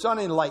 It's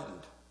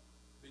unenlightened.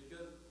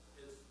 Because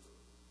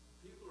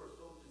people are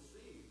so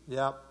deceived.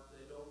 Yeah.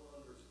 They don't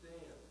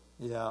understand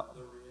Yeah.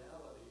 the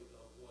reality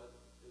of what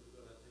is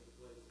going to take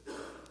place.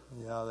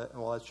 Yeah.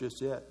 That's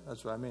just it.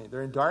 That's what I mean.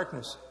 They're in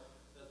darkness.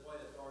 That's why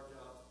it's our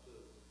job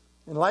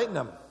to Enlighten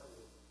them.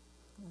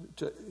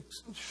 To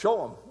show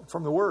them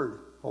from the Word,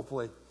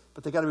 hopefully.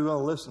 But they got to be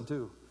willing to listen,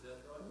 too. That's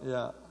right.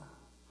 Yeah.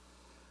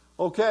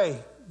 Okay.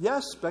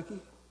 Yes, Becky? I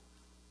know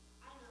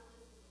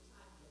this is a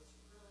time that's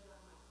really on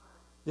my heart.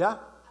 Yeah?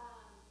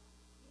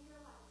 You hear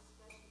a lot of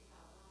discussion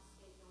about once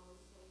saved,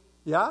 always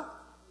saved. Yeah?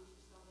 Lose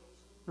your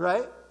salvation.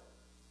 Right?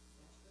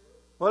 That's true.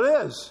 Well, it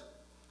is.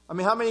 I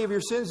mean, how many of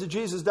your sins did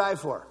Jesus die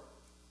for?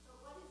 So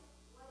what if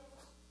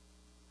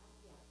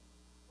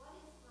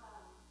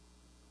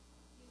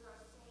you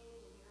are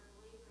saved and you're a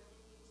believer and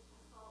then you just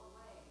kind of fall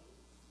away?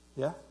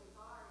 Yeah?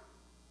 Disregard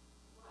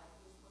what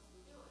you're supposed to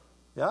be doing.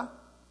 Yeah?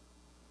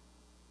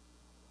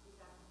 Is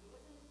that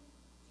forgiven?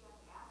 Do you have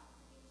to ask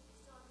for forgiveness?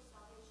 You still have your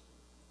salvation.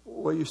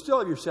 well, you still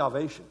have your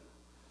salvation.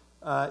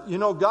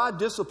 God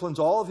disciplines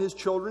all of his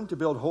children to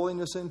build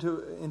holiness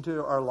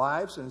into our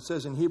lives. And it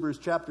says in Hebrews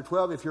chapter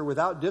 12, if you're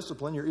without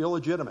discipline, you're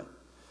illegitimate.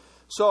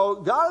 So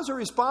God is a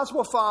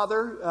responsible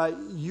father.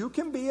 You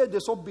can be a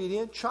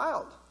disobedient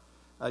child.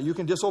 You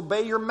can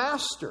disobey your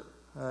master.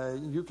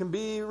 You can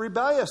be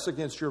rebellious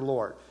against your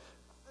Lord.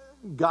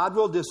 God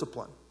will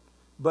discipline.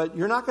 But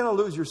you're not going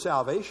to lose your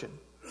salvation.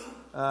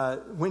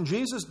 When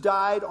Jesus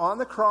died on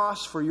the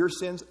cross for your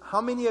sins,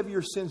 how many of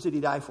your sins did he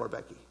die for,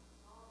 Becky?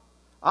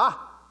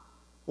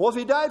 Well, if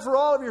he died for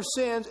all of your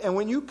sins, and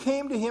when you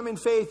came to him in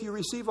faith, you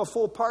receive a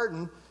full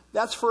pardon,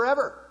 that's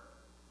forever.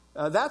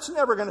 That's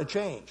never going to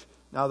change.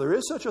 Now, there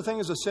is such a thing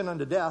as a sin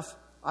unto death.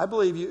 I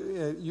believe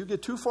you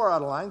get too far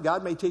out of line,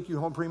 God may take you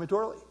home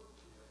prematurely.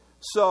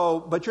 So,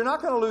 but you're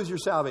not going to lose your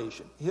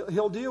salvation.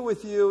 He'll deal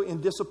with you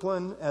in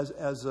discipline as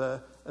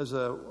a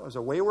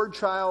wayward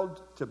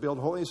child to build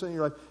holiness in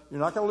your life. You're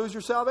not going to lose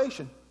your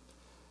salvation.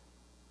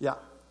 Yeah. What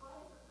if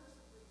a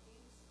person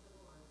rebukes the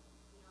Lord,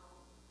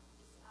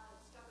 just out of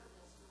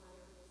stubbornness or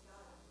whatever they've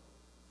got?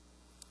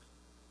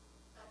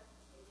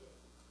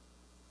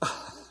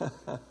 But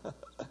they did.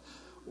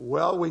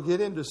 Well, we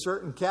get into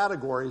certain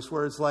categories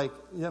where it's like,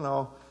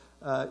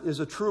 is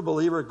a true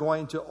believer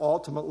going to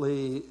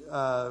ultimately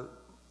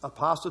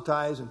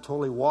apostatize and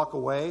totally walk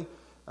away?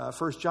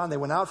 1 John, they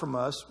went out from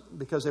us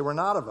because they were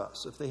not of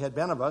us. If they had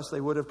been of us, they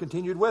would have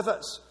continued with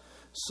us.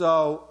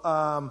 So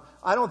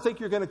I don't think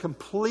you're going to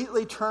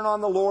completely turn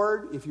on the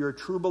Lord if you're a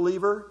true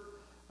believer.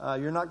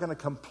 You're not going to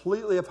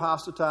completely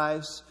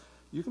apostatize.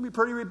 You can be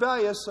pretty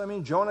rebellious. I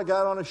mean, Jonah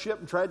got on a ship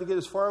and tried to get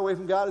as far away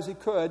from God as he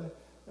could.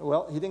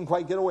 Well, he didn't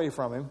quite get away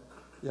from him,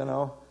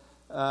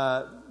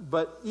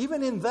 But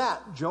even in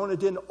that, Jonah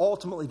didn't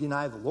ultimately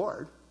deny the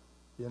Lord.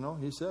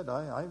 He said,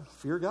 I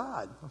fear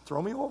God.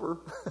 Throw me over.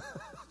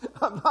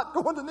 I'm not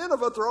going to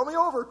Nineveh. Throw me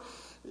over.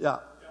 Yeah. Yeah,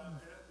 and I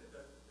think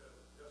that's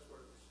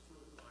where it's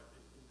true, I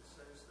think, in the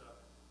sense that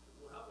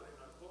what happened in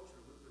our culture,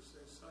 we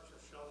present such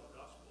a shallow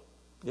gospel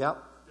Yeah.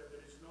 that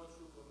there is no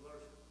true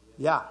conversion.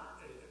 Yeah.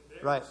 And then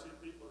Right. we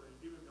see people that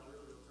give them a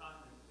little bit of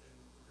time and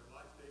their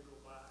life, they go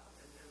back.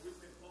 And we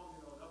think,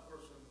 that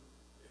person,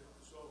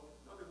 so,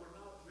 no, they were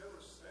never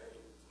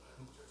saved.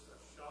 Just a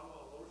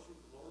shallow worship,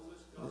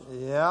 lawless gospel.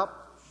 Yep.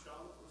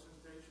 Shallow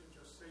presentation,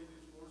 just say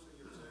these words and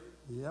you're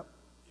saved. Yep.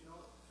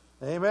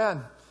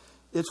 Amen.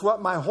 It's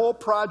what my whole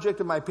project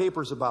of my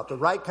paper is about, the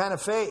right kind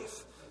of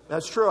faith.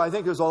 That's true. I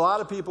think there's a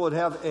lot of people that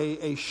have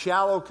a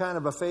shallow kind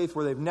of a faith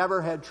where they've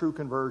never had true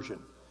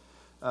conversion.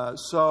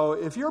 So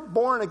if you're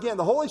born again,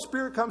 the Holy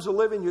Spirit comes to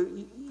live in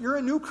you. You're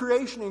a new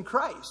creation in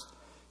Christ.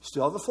 You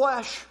still have the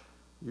flesh.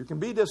 You can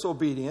be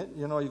disobedient.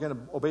 You're going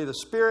to obey the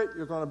Spirit.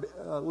 You're going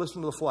to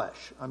listen to the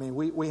flesh. I mean,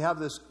 we have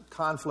this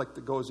conflict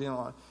that goes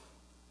on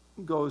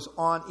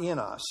in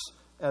us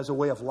as a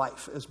way of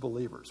life as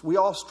believers. We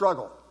all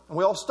struggle. And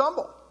we all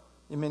stumble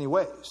in many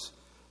ways.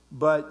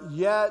 But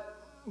yet,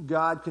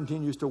 God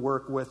continues to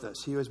work with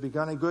us. He has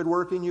begun a good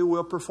work in you.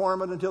 Will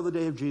perform it until the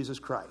day of Jesus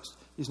Christ.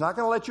 He's not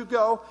going to let you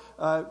go.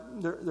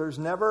 There's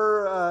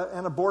never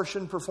an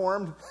abortion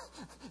performed.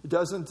 It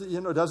doesn't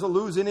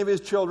lose any of his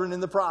children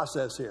in the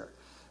process here.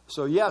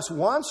 So yes,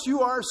 once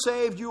you are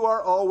saved, you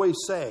are always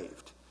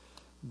saved.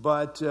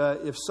 But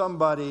if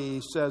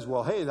somebody says,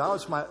 well, hey, now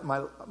it's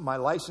my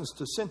license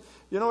to sin.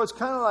 It's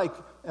kind of like,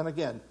 and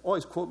again,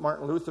 always quote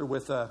Martin Luther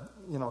with a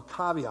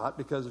caveat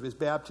because of his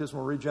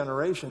baptismal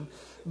regeneration.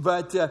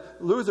 But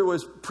Luther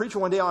was preaching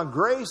one day on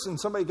grace, and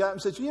somebody got him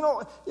and said,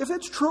 if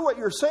it's true what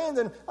you're saying,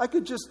 then I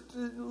could just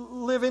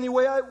live any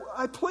way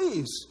I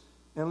please.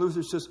 And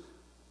Luther says,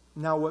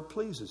 now what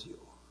pleases you?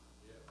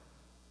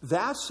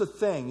 That's the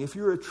thing. If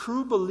you're a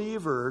true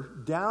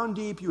believer, down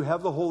deep you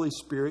have the Holy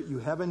Spirit. You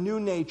have a new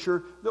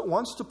nature that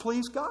wants to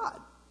please God.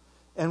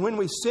 And when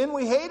we sin,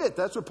 we hate it.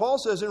 That's what Paul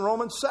says in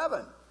Romans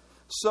 7.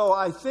 So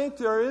I think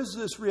there is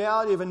this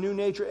reality of a new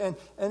nature. And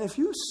if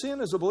you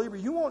sin as a believer,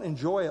 you won't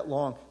enjoy it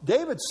long.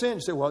 David sinned.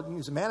 You say, well,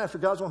 he's a man after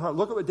God's own heart.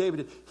 Look at what David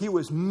did. He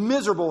was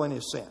miserable in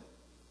his sin.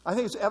 I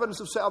think it's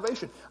evidence of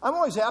salvation. I'm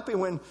always happy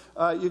when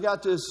you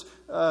got this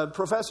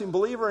professing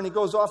believer and he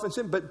goes off and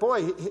sin. But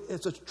boy,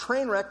 it's a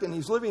train wreck and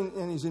he's living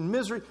and he's in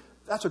misery.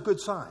 That's a good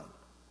sign.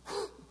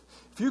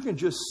 If you can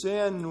just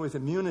sin with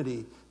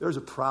immunity, there's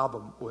a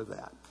problem with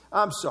that.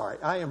 I'm sorry.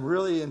 I am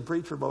really in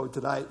preacher mode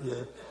tonight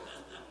here.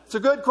 It's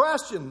a good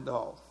question,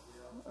 though.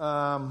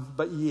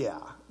 But yeah,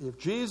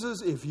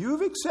 if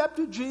you've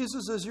accepted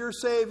Jesus as your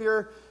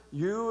Savior,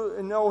 you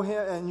know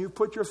Him and you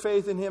put your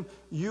faith in Him,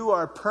 you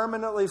are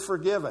permanently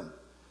forgiven.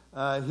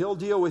 He'll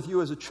deal with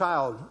you as a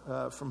child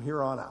from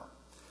here on out.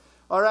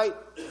 All right.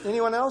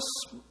 Anyone else?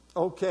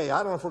 Okay.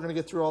 I don't know if we're going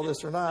to get through all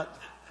this or not.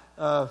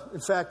 In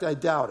fact, I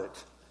doubt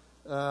it.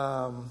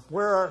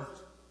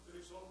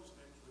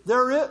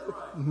 There is.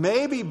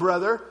 Maybe,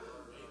 brother.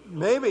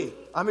 Maybe.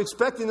 I'm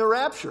expecting the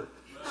rapture.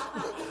 We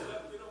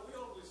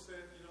always said,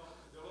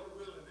 the Lord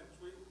willing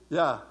next week.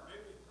 Yeah.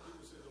 Maybe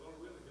people say the Lord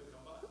willing, He'll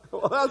come back.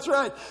 Well, that's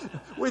right.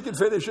 We can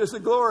finish this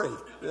in glory.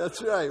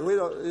 That's right.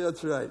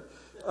 That's right.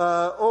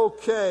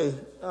 Okay.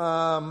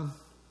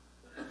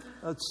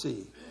 Let's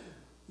see.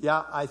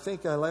 Yeah, I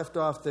think I left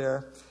off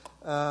there.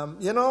 I'm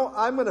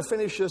going to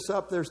finish this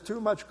up. There's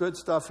too much good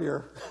stuff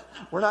here.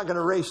 We're not going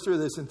to race through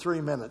this in 3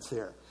 minutes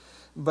here.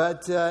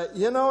 But,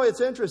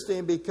 it's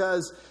interesting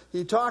because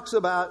he talks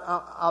about,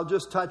 I'll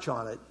just touch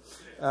on it,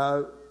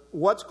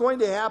 what's going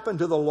to happen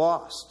to the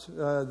lost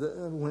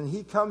when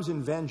he comes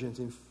in vengeance,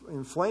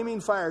 in flaming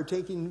fire,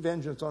 taking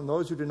vengeance on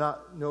those who do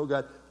not know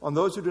God, on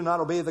those who do not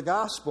obey the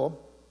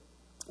gospel,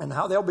 and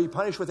how they'll be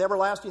punished with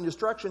everlasting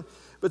destruction.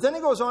 But then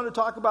he goes on to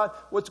talk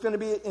about what's going to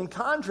be, in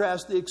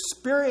contrast, the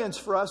experience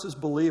for us as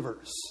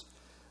believers,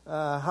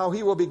 how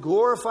he will be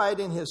glorified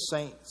in his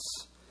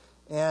saints.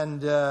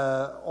 And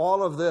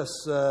all of this,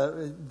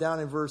 down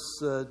in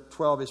verse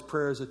 12, his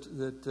prayers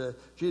that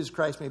Jesus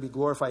Christ may be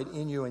glorified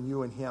in you and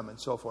you in him,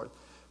 and so forth.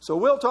 So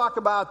we'll talk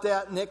about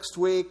that next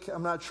week.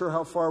 I'm not sure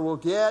how far we'll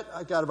get.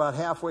 I got about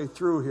halfway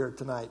through here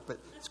tonight, but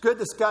it's good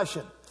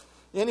discussion.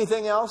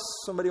 Anything else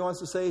somebody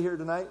wants to say here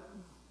tonight?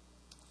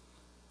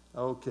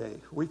 Okay,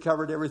 we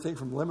covered everything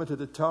from limited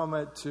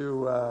atonement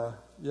to,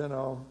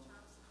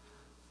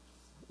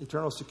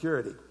 eternal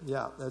security.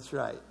 Yeah, that's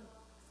right.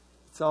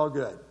 It's all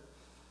good.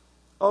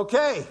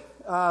 Okay,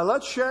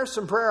 let's share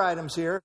some prayer items here.